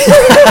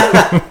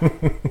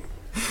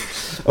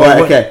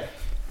 Alright, okay.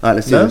 Alright,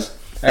 let's do No? this.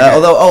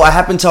 Although I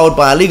have been told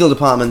by our legal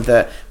department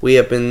that we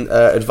have been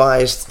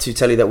advised to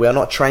tell you that we are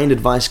not trained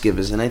advice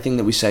givers and anything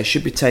that we say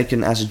should be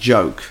taken as a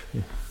joke.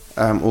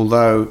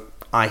 Although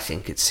I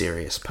think it's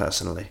serious,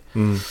 personally.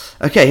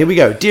 Okay, here we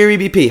go. Dear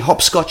EBP,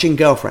 hopscotching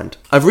girlfriend.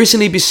 I've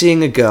recently been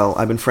seeing a girl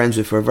I've been friends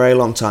with for a very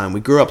long time. We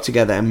grew up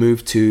together and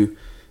moved to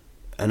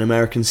an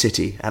American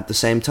city at the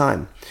same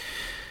time.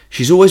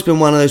 She's always been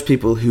one of those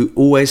people who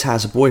always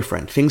has a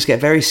boyfriend. Things get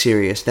very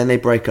serious, then they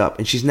break up,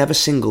 and she's never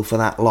single for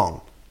that long.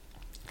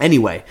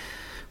 Anyway,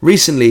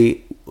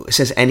 recently, it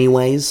says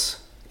anyways.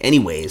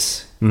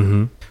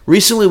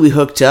 Recently we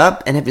hooked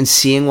up and have been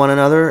seeing one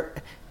another,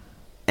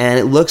 and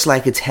it looks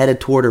like it's headed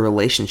toward a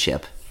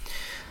relationship.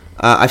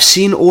 I've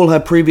seen all her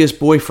previous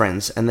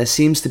boyfriends, and there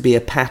seems to be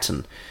a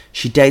pattern.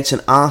 She dates an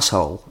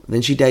arsehole,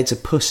 then she dates a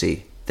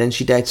pussy, then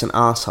she dates an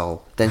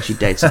arsehole, then she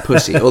dates a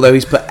pussy. Although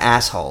he's put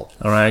asshole.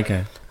 All right,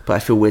 okay. But I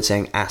feel weird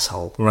saying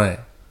asshole. Right.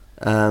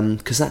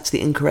 Because that's the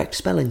incorrect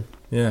spelling.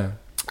 Yeah.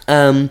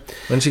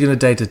 When's she going to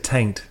date a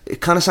taint? It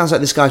kind of sounds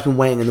like this guy's been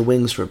waiting in the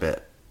wings for a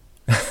bit.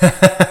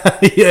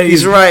 Yeah,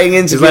 he's writing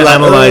into he's like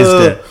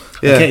analysed it.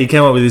 Yeah. He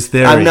came up with his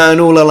theory. I've known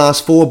all her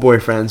last 4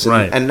 boyfriends, and,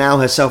 Right. and now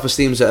her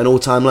self-esteem's at an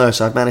all-time low,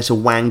 so I've managed to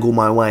wangle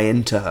my way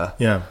into her.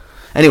 Yeah.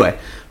 Anyway,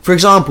 for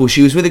example,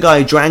 she was with a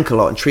guy who drank a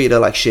lot and treated her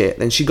like shit.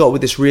 Then she got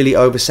with this really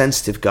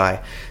oversensitive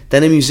guy.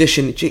 Then a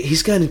musician...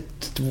 He's going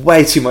into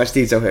way too much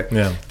detail here.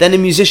 Yeah. Then a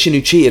musician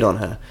who cheated on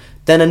her.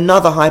 Then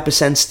another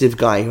hypersensitive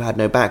guy who had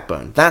no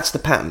backbone. That's the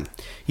pattern.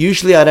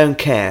 Usually I don't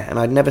care, and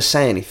I'd never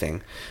say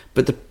anything.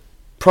 But the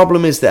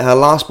problem is that her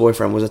last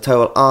boyfriend was a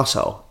total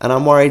arsehole, and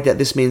I'm worried that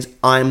this means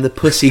I'm the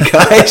pussy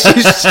guy.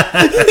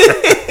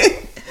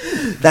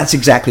 That's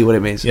exactly what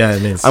it means. Yeah,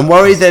 it means. I'm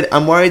worried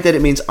that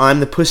it means I'm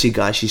the pussy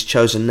guy she's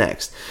chosen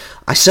next.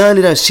 I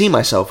certainly don't see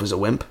myself as a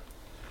wimp.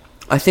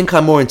 I think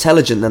I'm more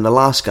intelligent than the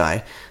last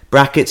guy.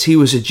 Brackets, he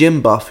was a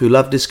gym buff who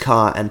loved his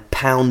car and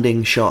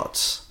pounding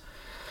shots.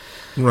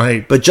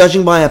 Right. But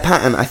judging by her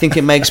pattern, I think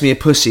it makes me a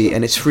pussy,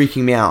 and it's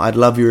freaking me out. I'd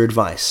love your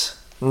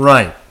advice.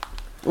 Right.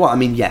 Well, I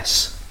mean,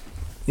 yes.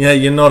 Yeah,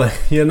 you're not a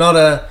pussy. You're not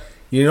an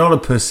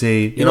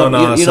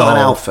arsehole. You're not an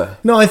alpha.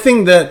 No, I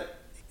think that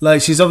like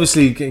she's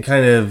obviously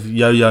kind of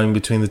yo-yoing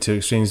between the two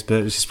extremes,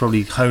 but she's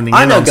probably honing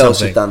I in know on girls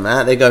something. who've done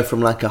that. They go from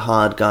like a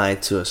hard guy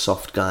to a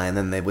soft guy, and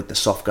then they with the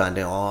soft guy and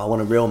they go, oh, I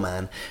want a real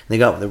man. And they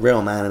go up with a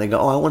real man and they go,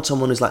 oh, I want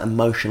someone who's like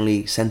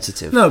emotionally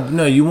sensitive.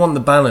 No, you want the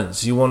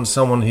balance. You want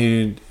someone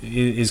who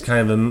is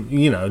kind of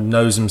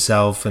knows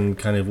himself and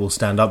kind of will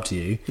stand up to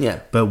you.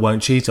 Yeah. But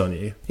won't cheat on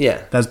you.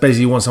 Yeah. That's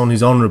basically, you want someone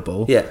who's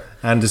honourable. Yeah.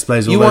 And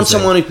displays all You those want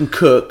someone things. who can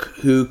cook,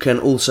 who can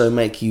also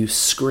make you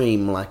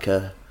scream like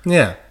a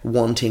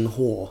wanting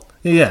whore.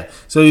 Yeah.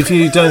 So if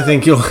you don't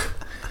think you're...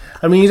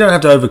 I mean, you don't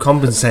have to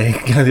overcompensate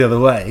and go the other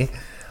way.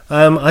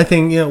 I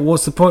think,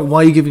 what's the point?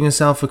 Why are you giving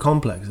yourself a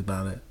complex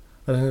about it?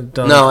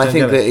 I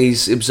think that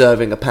he's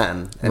observing a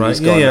pattern. And he's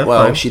gone,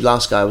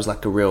 last guy was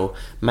like a real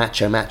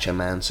macho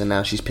man, so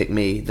now she's picked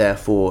me,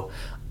 therefore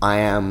I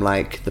am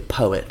like the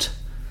poet.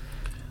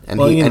 And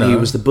he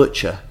was the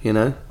butcher,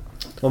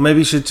 Well, maybe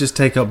you should just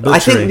take up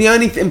butchery. I think the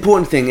only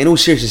important thing, in all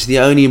seriousness, the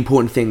only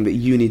important thing that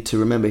you need to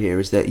remember here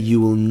is that you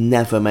will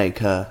never make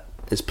her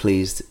as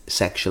pleased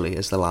sexually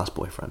as the last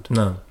boyfriend.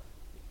 No.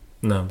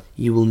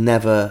 You will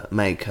never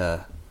make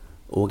her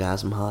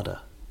orgasm harder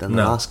than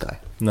the last guy.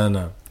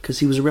 No. Because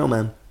he was a real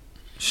man.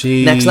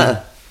 Next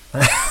letter.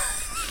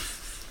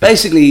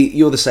 Basically,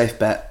 you're the safe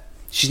bet.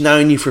 She's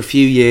known you for a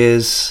few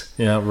years.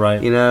 Yeah,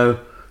 right.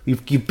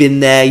 You've been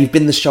there. You've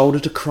been the shoulder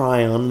to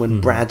cry on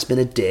when Brad's been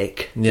a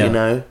dick.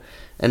 Yeah.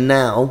 And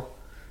now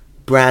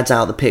Brad's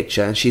out of the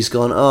picture, and she's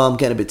gone, oh, I'm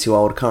getting a bit too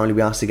old. I can't really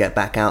be asked to get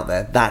back out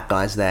there. That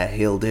guy's there.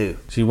 He'll do.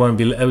 She won't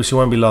be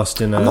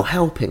lost in. I'm not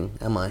helping,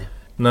 am I?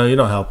 No, you're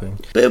not helping.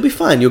 But it'll be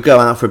fine. You'll go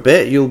out for a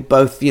bit. You'll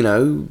both,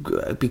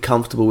 be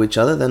comfortable with each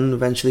other. Then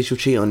eventually she'll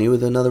cheat on you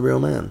with another real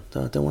man.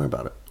 Don't worry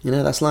about it.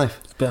 That's life.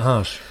 It's a bit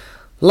harsh.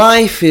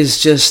 Life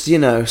is just,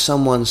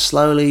 someone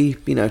slowly,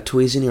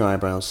 tweezing your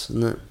eyebrows,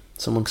 isn't it?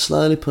 Someone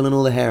slowly pulling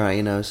all the hair out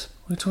your nose.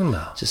 What are you talking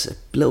about? Just a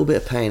little bit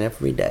of pain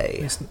every day.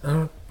 Just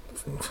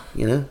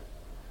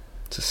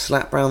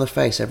slap round the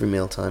face every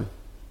mealtime.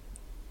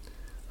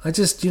 I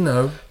just,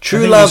 finding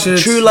true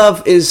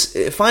love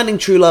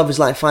is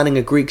like finding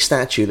a Greek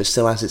statue that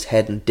still has its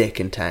head and dick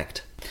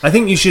intact. I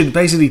think you should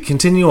basically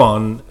continue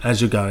on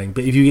as you're going,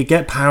 but if you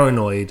get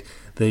paranoid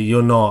that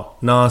you're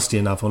not nasty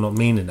enough or not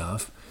mean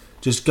enough,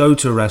 just go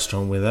to a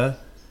restaurant with her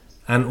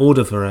and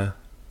order for her.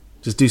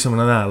 Just do something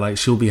like that. Like,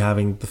 she'll be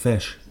having the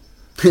fish.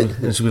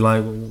 And she'll be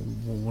like,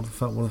 what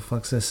the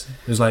fuck's this?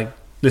 It's like,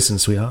 listen,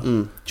 sweetheart.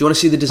 Do you want to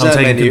see the dessert I'm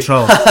taking menu?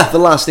 control. The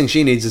last thing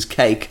she needs is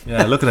cake.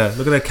 Yeah, look at her.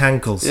 Look at her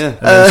cankles. Yeah.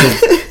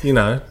 And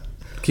then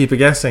keep her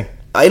guessing.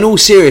 In all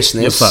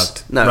seriousness... You're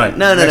fucked. No. Right.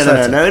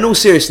 No. In all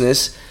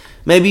seriousness,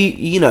 maybe,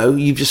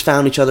 you've just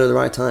found each other at the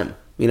right time.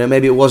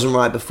 Maybe it wasn't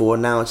right before,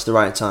 now it's the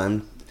right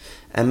time.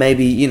 And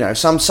maybe,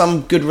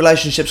 some good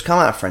relationships come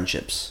out of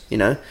friendships,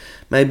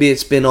 Maybe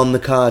it's been on the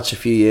cards for a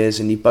few years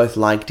and you both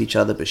liked each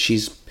other, but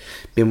she's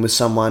been with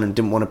someone and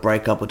didn't want to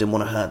break up or didn't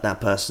want to hurt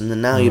that person,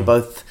 and now you're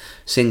both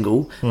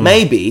single.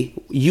 Maybe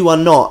you are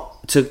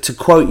not, to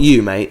quote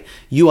you, mate,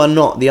 you are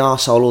not the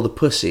arsehole or the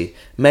pussy.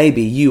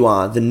 Maybe you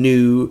are the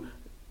new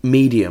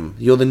medium.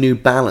 You're the new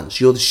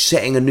balance. You're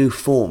setting a new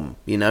form,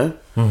 You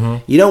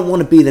don't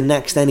want to be the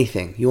next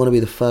anything. You want to be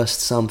the first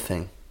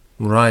something.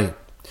 Right.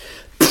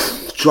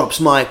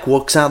 Drops mic,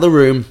 walks out the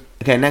room.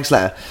 Okay, next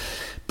letter.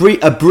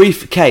 A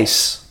brief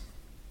case.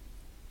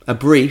 A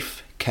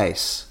brief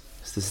case.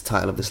 This is the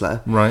title of this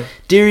letter. Right.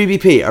 Dear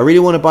EBP, I really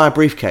want to buy a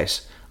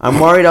briefcase. I'm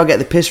worried I'll get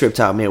the piss ripped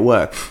out of me at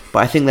work,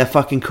 but I think they're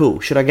fucking cool.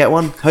 Should I get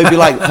one? Hope you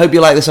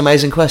like this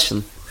amazing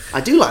question.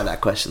 I do like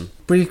that question.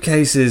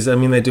 Briefcases,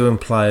 they do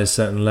imply a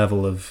certain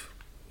level of,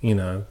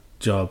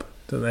 job,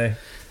 don't they?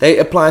 They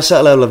apply a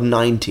certain level of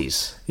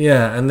 90s.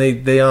 Yeah, and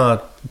they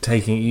are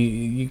taking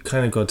you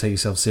kind of got to take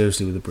yourself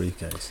seriously with a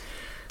briefcase.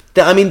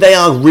 I mean, they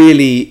are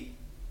really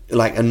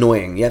like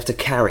annoying. You have to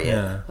carry it.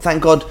 Yeah.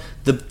 Thank God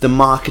the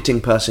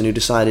marketing person who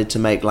decided to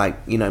make like,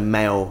 you know,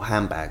 male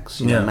handbags,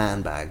 you know,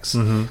 man bags,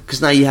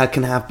 because now you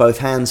can have both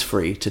hands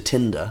free to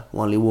Tinder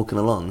while you're walking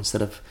along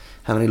instead of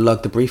having to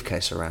lug the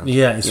briefcase around.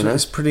 Yeah, it's, you know?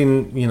 it's pretty,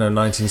 you know,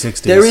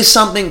 1960s. There is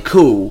something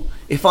cool.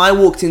 If I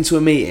walked into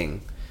a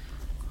meeting,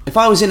 if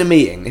I was in a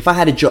meeting, if I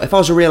had a job, if I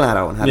was a real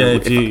adult and had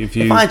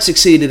if I had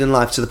succeeded in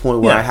life to the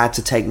point where I had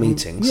to take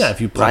meetings, if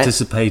you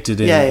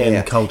participated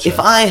in culture, if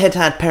I had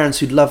had parents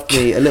who'd loved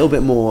me a little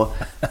bit more,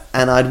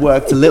 and I'd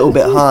worked a little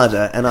bit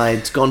harder, and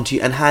I'd gone to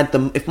and had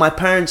them, if my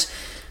parents,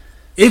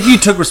 if you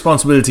took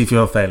responsibility for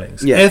your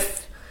failings,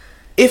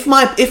 if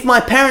my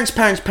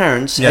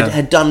parents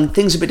had done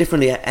things a bit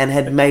differently and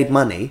had made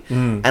money,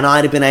 and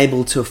I'd have been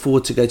able to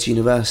afford to go to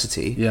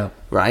university,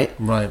 right,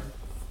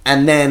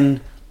 and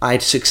then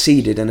I'd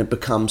succeeded and had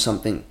become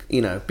something,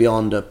 you know,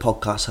 beyond a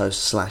podcast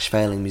host /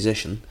 failing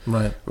musician.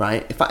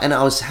 Right. If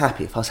I was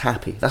happy,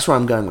 that's where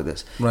I'm going with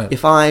this. Right.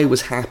 If I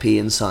was happy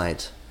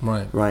inside,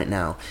 right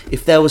now,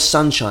 if there was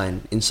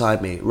sunshine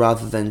inside me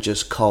rather than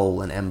just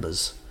coal and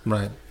embers,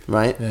 right.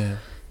 Yeah.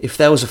 If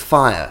there was a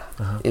fire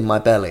in my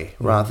belly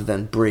rather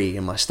than brie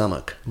in my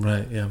stomach,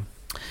 I've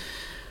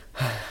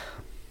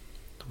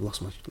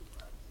lost my.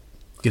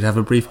 You'd have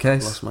a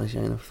briefcase. Lost my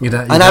chain of thought. You'd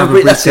have a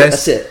briefcase.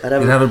 That's it. You'd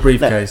have a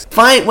briefcase. If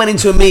I went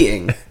into a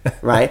meeting,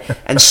 right,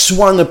 and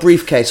swung a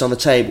briefcase on the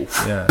table,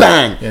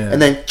 bang,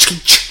 and then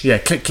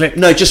click.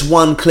 No, just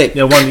one click.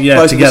 Both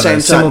together, at the same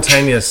time.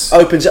 Simultaneous.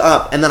 Opens it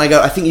up, and then I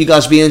go, I think you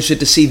guys would be interested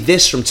to see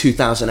this from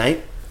 2008.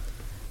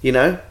 You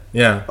know?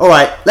 Yeah. All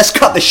right, let's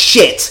cut the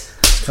shit.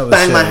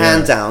 Bang my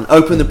hand down.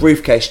 Open the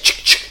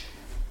briefcase.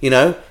 You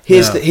know,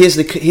 here's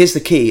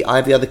the key. I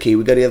have the other key.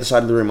 We go to the other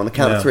side of the room on the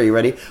count of three.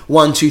 Ready?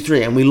 1, 2,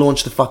 3, and we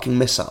launch the fucking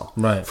missile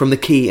from the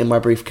key in my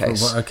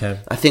briefcase. Okay.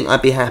 I think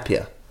I'd be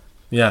happier.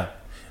 Yeah,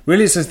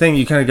 really, it's the thing.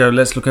 You kind of go,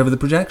 let's look over the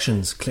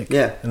projections. Click.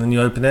 Yeah, and then you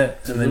open it,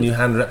 and then you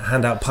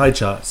hand out pie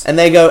charts. And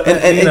they go,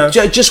 and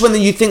just when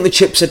you think the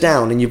chips are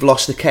down and you've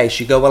lost the case,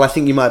 you go, well, I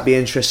think you might be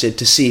interested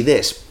to see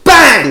this.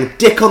 Bang!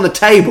 Dick on the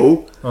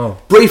table. Oh.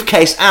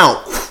 Briefcase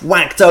out.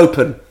 Whacked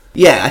open.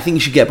 Yeah, I think you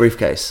should get a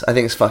briefcase. I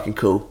think it's fucking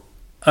cool.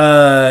 Do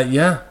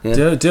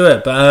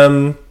it,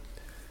 but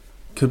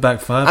could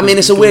backfire. I mean,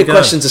 it's a weird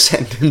question to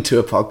send into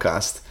a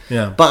podcast.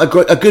 Yeah, but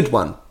a good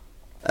one.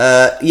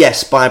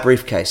 Yes, buy a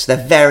briefcase.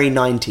 They're very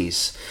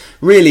 90s.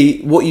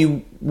 Really,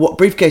 what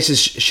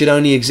briefcases should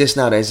only exist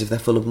nowadays if they're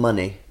full of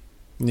money.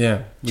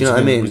 Yeah, do you know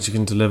what I mean? Which you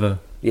can deliver.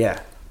 Yeah,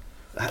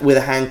 with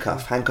a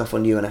handcuff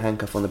on you and a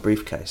handcuff on the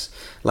briefcase,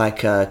 like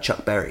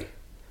Chuck Berry.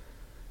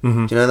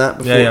 Mm-hmm. Do you know that?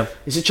 Before? Yeah.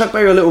 Is it Chuck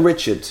Berry or Little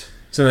Richard?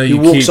 So he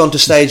walks onto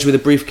stage with a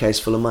briefcase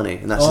full of money,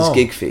 and that's his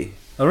gig fee.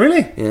 Oh,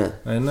 really? Yeah.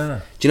 I know.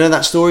 Do you know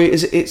that story?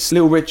 It's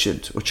Little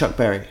Richard or Chuck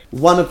Berry.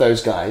 One of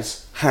those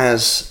guys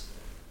has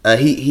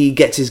he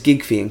gets his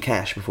gig fee in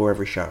cash before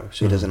every show,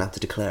 so he doesn't have to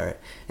declare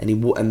it. And he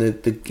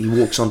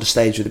walks onto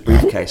stage with a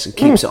briefcase and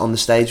keeps it on the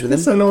stage with him,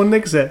 so no one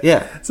nicks it.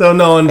 Yeah. So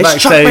no one backstage.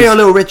 It's Chuck Berry or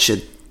Little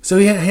Richard. So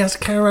he has to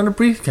carry around a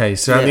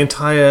briefcase throughout the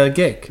entire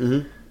gig.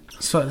 Mm-hmm.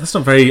 So that's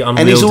not very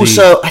unwieldy. And he's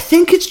also, I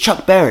think it's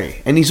Chuck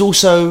Berry, and he's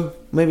also,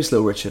 maybe it's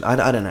Little Richard.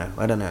 I don't know.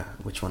 I don't know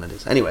which one it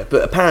is. Anyway,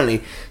 but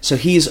apparently, so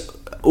he's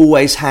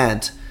always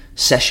had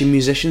session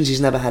musicians. He's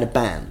never had a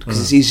band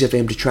because it's easier for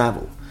him to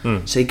travel.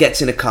 So he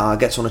gets in a car,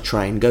 gets on a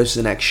train, goes to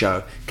the next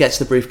show, gets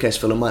the briefcase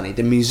full of money.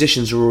 The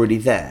musicians are already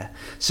there,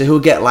 so he'll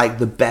get like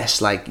the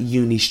best like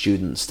uni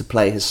students to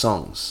play his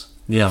songs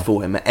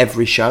for him at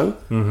every show.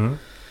 Mm-hmm.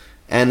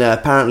 And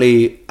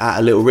apparently, at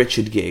a Little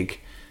Richard gig,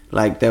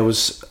 like there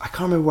was, I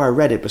can't remember where I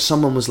read it, but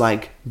someone was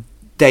like,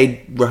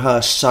 they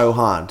rehearsed so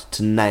hard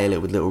to nail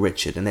it with Little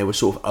Richard, and they were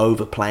sort of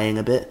overplaying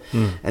a bit.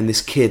 And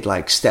this kid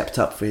like stepped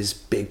up for his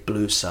big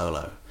blues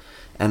solo,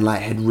 and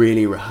like had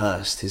really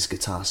rehearsed his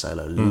guitar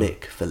solo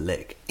lick for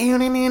lick,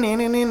 and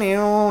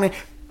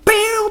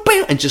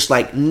just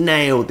like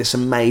nailed this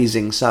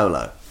amazing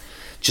solo.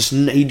 Just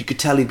you could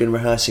tell he'd been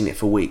rehearsing it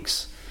for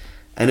weeks.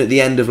 And at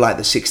the end of like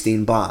the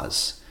 16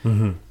 bars.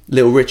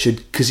 Little Richard,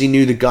 because he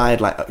knew the guy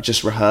had like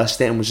just rehearsed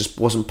it and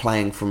wasn't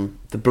playing from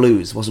the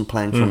blues, wasn't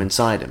playing from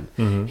inside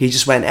him. He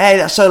just went, "Hey,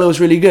 that solo was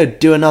really good.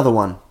 Do another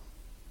one."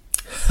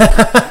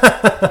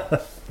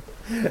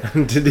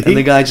 Did he? And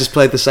the guy just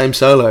played the same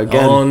solo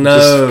again. Oh no!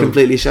 Just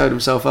completely showed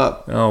himself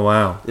up. Oh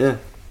wow! Yeah.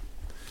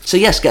 So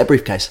yes, get a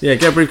briefcase. Yeah,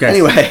 get a briefcase.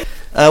 Anyway,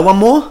 one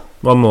more.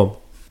 One more.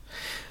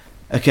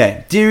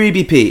 Okay, dear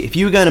EBP, if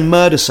you were going to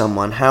murder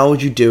someone, how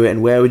would you do it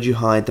and where would you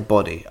hide the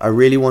body? I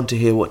really want to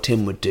hear what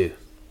Tim would do.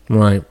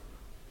 Right.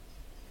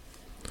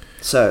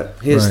 So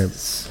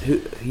here's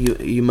who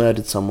you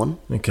murdered someone.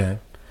 Okay.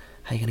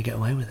 How are you going to get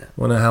away with it?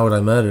 Well, how would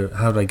I murder?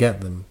 How would I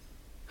get them?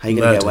 How are you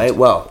going to get away?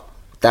 Well,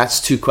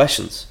 that's two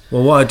questions.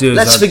 Well, what I do is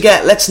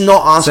let's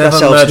not ask ourselves.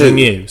 Say if I'm murdering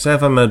you. Say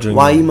if I'm murdering you.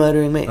 Why are you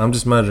murdering me? I'm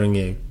just murdering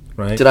you,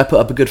 right? Did I put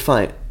up a good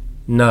fight?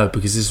 No,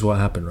 because this is what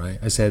happened, right?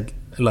 I said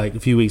like a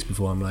few weeks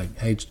before, I'm like,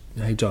 hey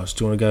Josh,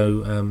 do you want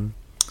to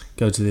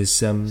go to this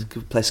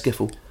play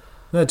skiffle?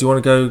 No, do you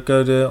want to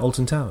go to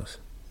Alton Towers?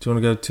 Do you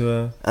want to go to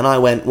a... And I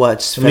went, well,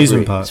 it's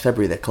Amusement February. park. It's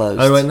February, they're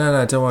closed. I went,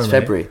 no, don't worry, It's mate.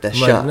 February, they're I'm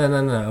shut. Like,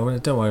 no. I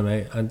went, don't worry,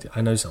 mate.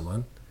 I know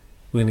someone.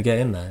 We're going to get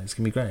in there. It's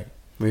going to be great.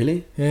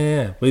 Really?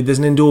 Yeah. Well, there's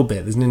an indoor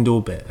bit.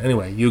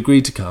 Anyway, you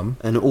agreed to come.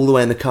 And all the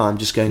way in the car, I'm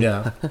just going...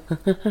 Yeah.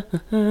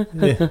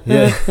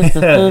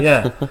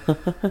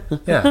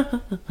 Yeah.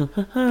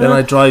 Then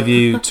I drive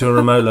you to a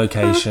remote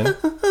location.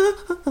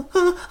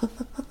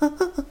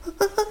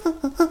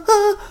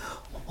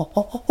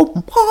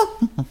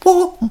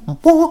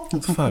 What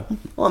the fuck?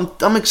 Well,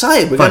 I'm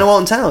excited. We're going to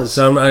Alton Towers.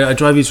 So I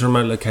drive you to a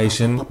remote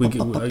location. I'm going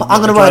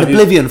to ride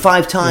Oblivion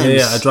 5 times.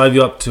 Yeah, I drive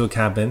you up to a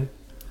cabin.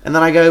 And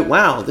then I go,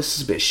 wow, this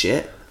is a bit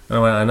shit. And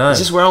I went, I know. Is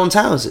this where Alton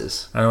Towers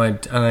is?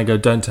 And I go,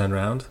 don't turn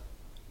around.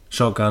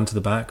 Shotgun to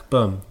the back.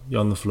 Boom. You're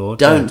on the floor.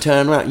 Don't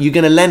turn around. You're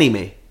going to Lenny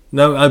me?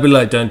 No, I'd be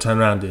like, don't turn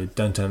around, dude.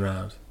 Don't turn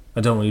around.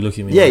 I don't want you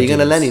looking at me. Yeah, like you're going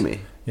to this. Lenny me?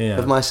 Yeah.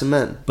 With my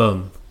cement?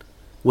 Boom.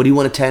 What do you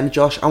want to tend,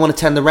 Josh? I want to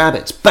tend the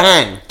rabbits.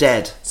 Bang!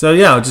 Dead. So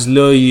yeah, I'll just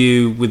lure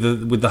you with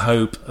the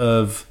hope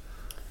of,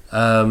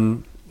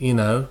 fun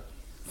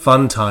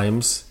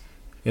times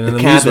in an The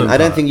amusement cabin. I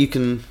don't park. think you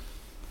can...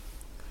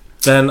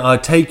 Then I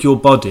take your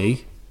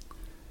body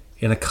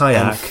in a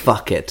kayak. And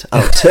fuck it.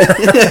 Oh,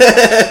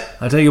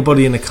 I take your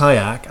body in a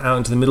kayak out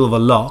into the middle of a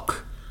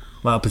loch,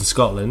 right up in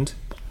Scotland.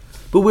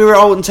 But we were at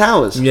Alton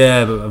Towers.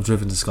 Yeah, but I've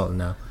driven to Scotland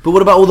now. But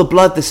what about all the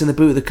blood that's in the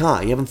boot of the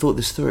car? You haven't thought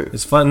this through.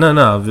 It's fine. No,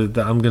 I'm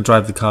going to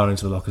drive the car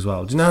into the loch as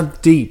well. Do you know how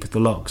deep the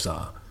lochs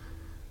are?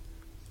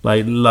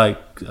 Like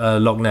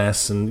Loch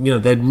Ness, and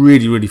they're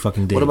really, really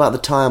fucking deep. What about the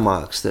tyre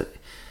marks that...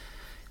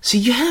 See,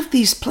 you have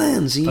these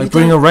plans. And you Like,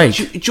 bring don't- a rake.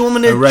 Do you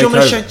want me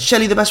to, show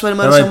you the best way to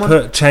murder And I someone?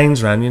 put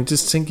chains around you and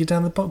just sink you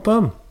down the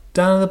bum.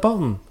 Down at the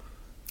bottom.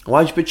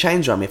 Why'd you put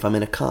chains around me if I'm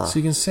in a car? So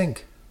you can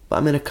sink. But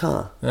I'm in a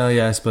car. Oh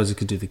yeah, I suppose I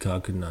could do the car,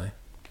 couldn't I?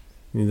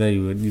 There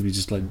you would. You'd be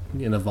just like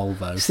in a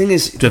Volvo. The thing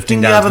is, the drifting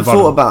thing you down to haven't the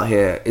bottom. thought about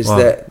here is What?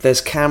 that there's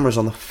cameras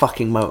on the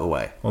fucking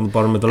motorway. On the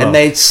bottom of the loch. And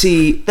they'd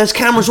see... There's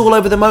cameras all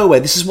over the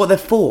motorway. This is what they're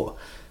for.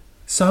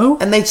 So?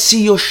 And they'd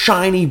see your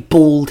shiny,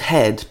 bald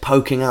head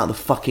poking out the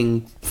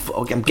fucking...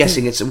 I'm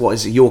guessing it's... What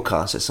is it? Your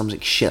car? So it's something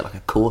shit, like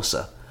a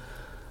Corsa.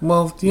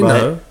 Well,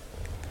 Right.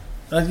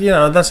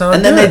 that's how I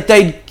And do then it.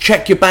 they'd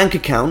check your bank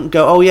account and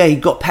go, oh yeah, he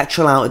got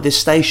petrol out at this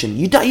station.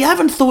 You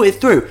haven't thought it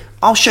through.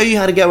 I'll show you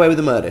how to get away with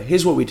the murder.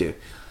 Here's what we do.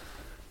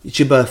 It's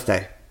your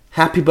birthday.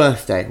 Happy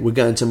birthday. We're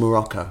going to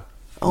Morocco.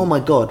 Oh my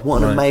God, what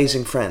an Right.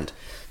 amazing friend.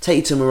 Take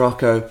you to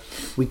Morocco.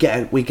 We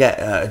get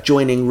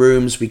adjoining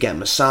rooms. We get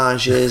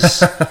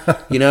massages.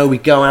 We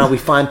go out. We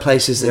find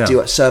places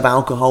that serve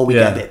alcohol. We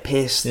get a bit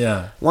pissed.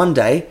 Yeah. One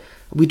day,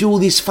 we do all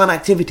these fun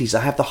activities. I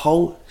have the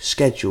whole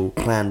schedule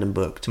planned and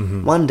booked.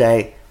 Mm-hmm. One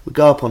day, we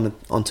go up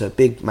onto a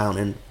big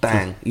mountain.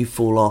 Bang! You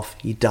fall off.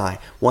 You die.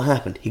 What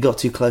happened? He got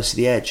too close to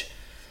the edge.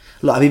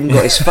 Look, I've even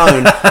got his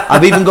phone.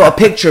 I've even got a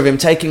picture of him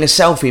taking a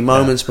selfie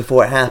moments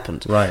before it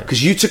happened. Right.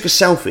 Because you took a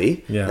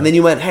selfie, Yeah. and then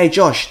you went, hey,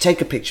 Josh,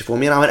 take a picture for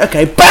me. And I went,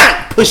 okay,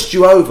 bang! Pushed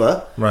you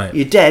over. Right.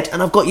 You're dead.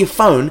 And I've got your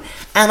phone,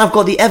 and I've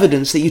got the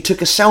evidence that you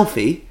took a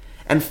selfie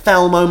and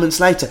fell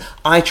moments later.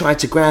 I tried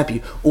to grab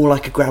you. All I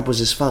could grab was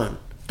his phone.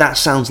 That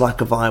sounds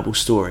like a viable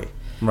story.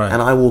 Right. And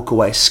I walk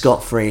away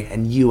scot-free,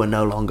 and you are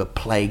no longer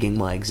plaguing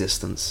my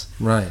existence.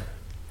 Right.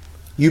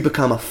 You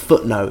become a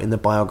footnote in the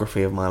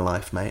biography of my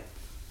life, mate.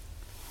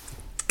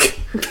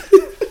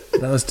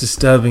 That was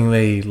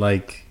disturbingly,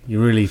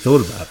 you really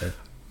thought about it.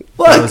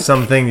 What? That was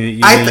something that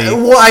you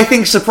really... What I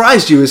think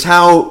surprised you is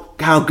how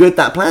good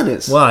that plan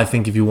is. Well, I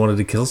think if you wanted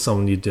to kill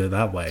someone, you'd do it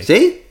that way.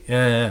 See?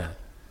 Yeah.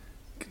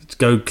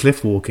 Go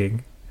cliff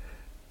walking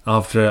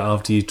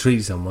after you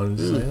treat someone.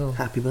 Just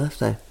Happy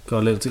birthday. got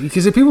a little...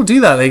 Because if people do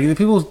that,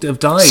 people have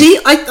died. See,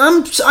 I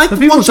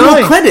want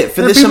more credit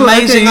for this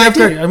amazing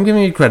idea. I'm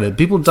giving you credit.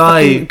 People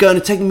die...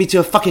 Taking me to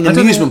a fucking I don't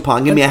amusement think- park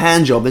and give me a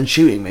hand job and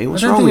shooting me.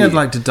 What's I don't wrong think with I'd you?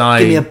 like to die-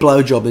 Give me a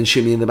blow job and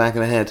shoot me in the back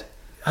of the head.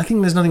 I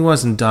think there's nothing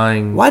worse than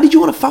dying... Why did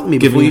you want to fuck me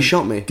before you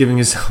shot me? Giving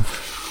yourself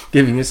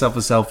a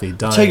selfie.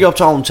 Dying. I'll take you up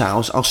to Alton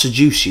Towers. I'll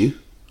seduce you.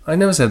 I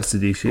never said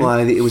seduce you. Well,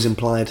 I think it was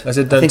implied. I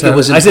said I don't think turn. it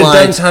was I said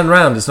implied. don't turn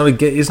around. It's not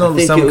a. It's not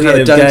some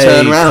kind of don't gay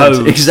turn around.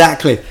 code.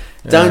 Exactly.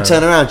 Don't Yeah.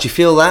 turn around. Do you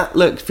feel that?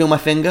 Look, feel my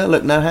finger.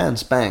 Look, no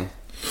hands. Bang.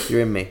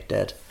 You're in me,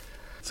 dead.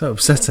 So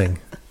upsetting.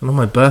 And on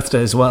my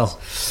birthday as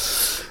well.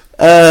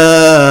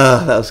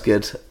 That was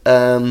good.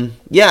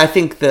 Yeah, I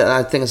think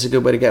that's a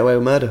good way to get away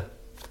with murder.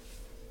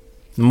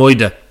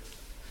 Moida.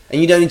 And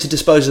you don't need to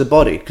dispose of the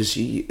body because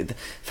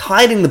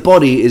hiding the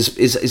body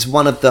is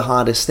one of the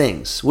hardest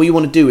things. What you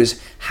want to do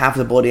is have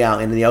the body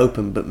out in the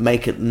open, but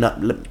make it not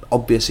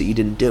obvious that you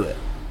didn't do it.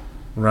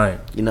 Right.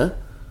 You know?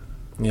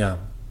 Yeah.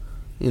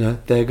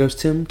 There goes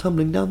Tim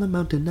tumbling down the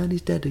mountain and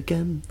he's dead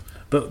again.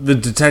 But the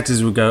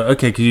detectives would go,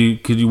 okay,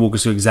 could you walk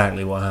us through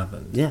exactly what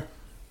happened? Yeah.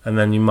 And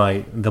then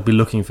they'll be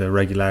looking for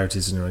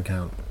irregularities in your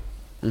account.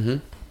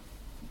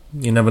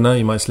 Mm-hmm. You never know,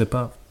 you might slip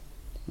up.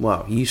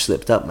 Well, you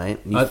slipped up, mate.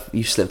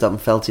 You slipped up and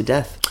fell to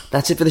death.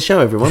 That's it for the show,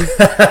 everyone.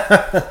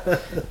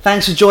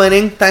 Thanks for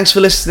joining. Thanks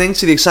for listening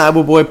to the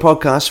Excitable Boy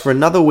podcast for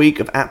another week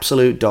of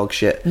absolute dog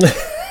shit.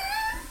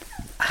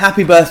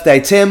 Happy birthday,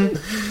 Tim.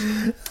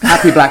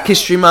 Happy Black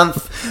History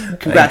Month.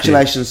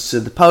 Congratulations to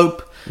the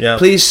Pope. Yeah.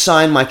 Please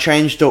sign my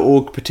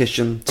change.org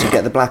petition to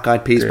get the Black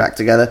Eyed Peas back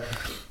together.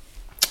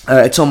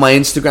 It's on my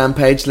Instagram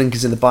page. Link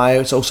is in the bio.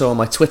 It's also on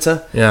my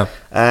Twitter. Yeah.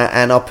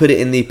 And I'll put it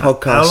in the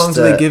podcast. How long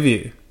do they give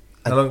you?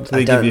 How long do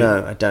they give you?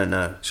 I don't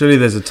know. Surely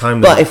there's a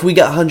time limit. But if we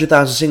get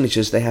 100,000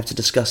 signatures, they have to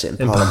discuss it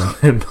in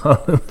Parliament. In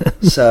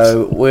Parliament.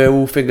 So we're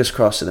all fingers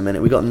crossed at the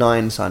minute. We got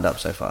 9 signed up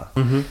so far.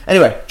 Mm-hmm.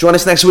 Anyway, join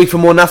us next week for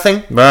more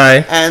Nothing.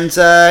 Bye. And,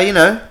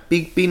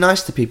 be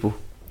nice to people.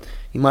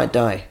 You might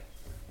die.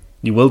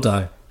 You will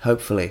die.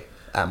 Hopefully,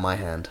 at my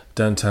hand.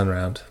 Don't turn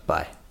around.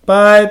 Bye.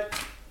 Bye.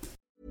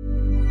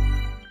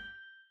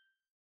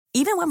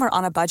 Even when we're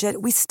on a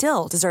budget, we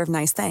still deserve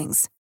nice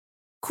things.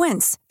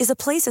 Quince is a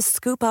place to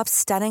scoop up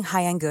stunning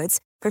high-end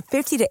goods for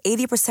 50 to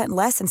 80%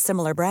 less than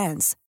similar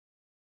brands.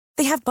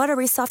 They have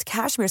buttery soft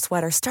cashmere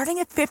sweaters starting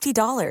at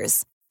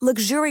 $50,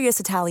 luxurious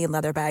Italian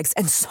leather bags,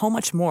 and so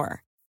much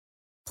more.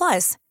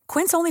 Plus,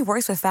 Quince only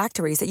works with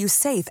factories that use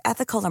safe,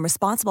 ethical, and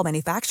responsible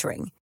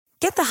manufacturing.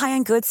 Get the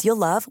high-end goods you'll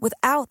love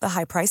without the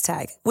high price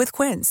tag with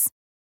Quince.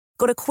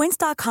 Go to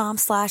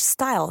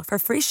quince.com/style for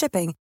free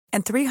shipping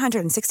and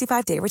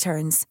 365-day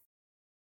returns.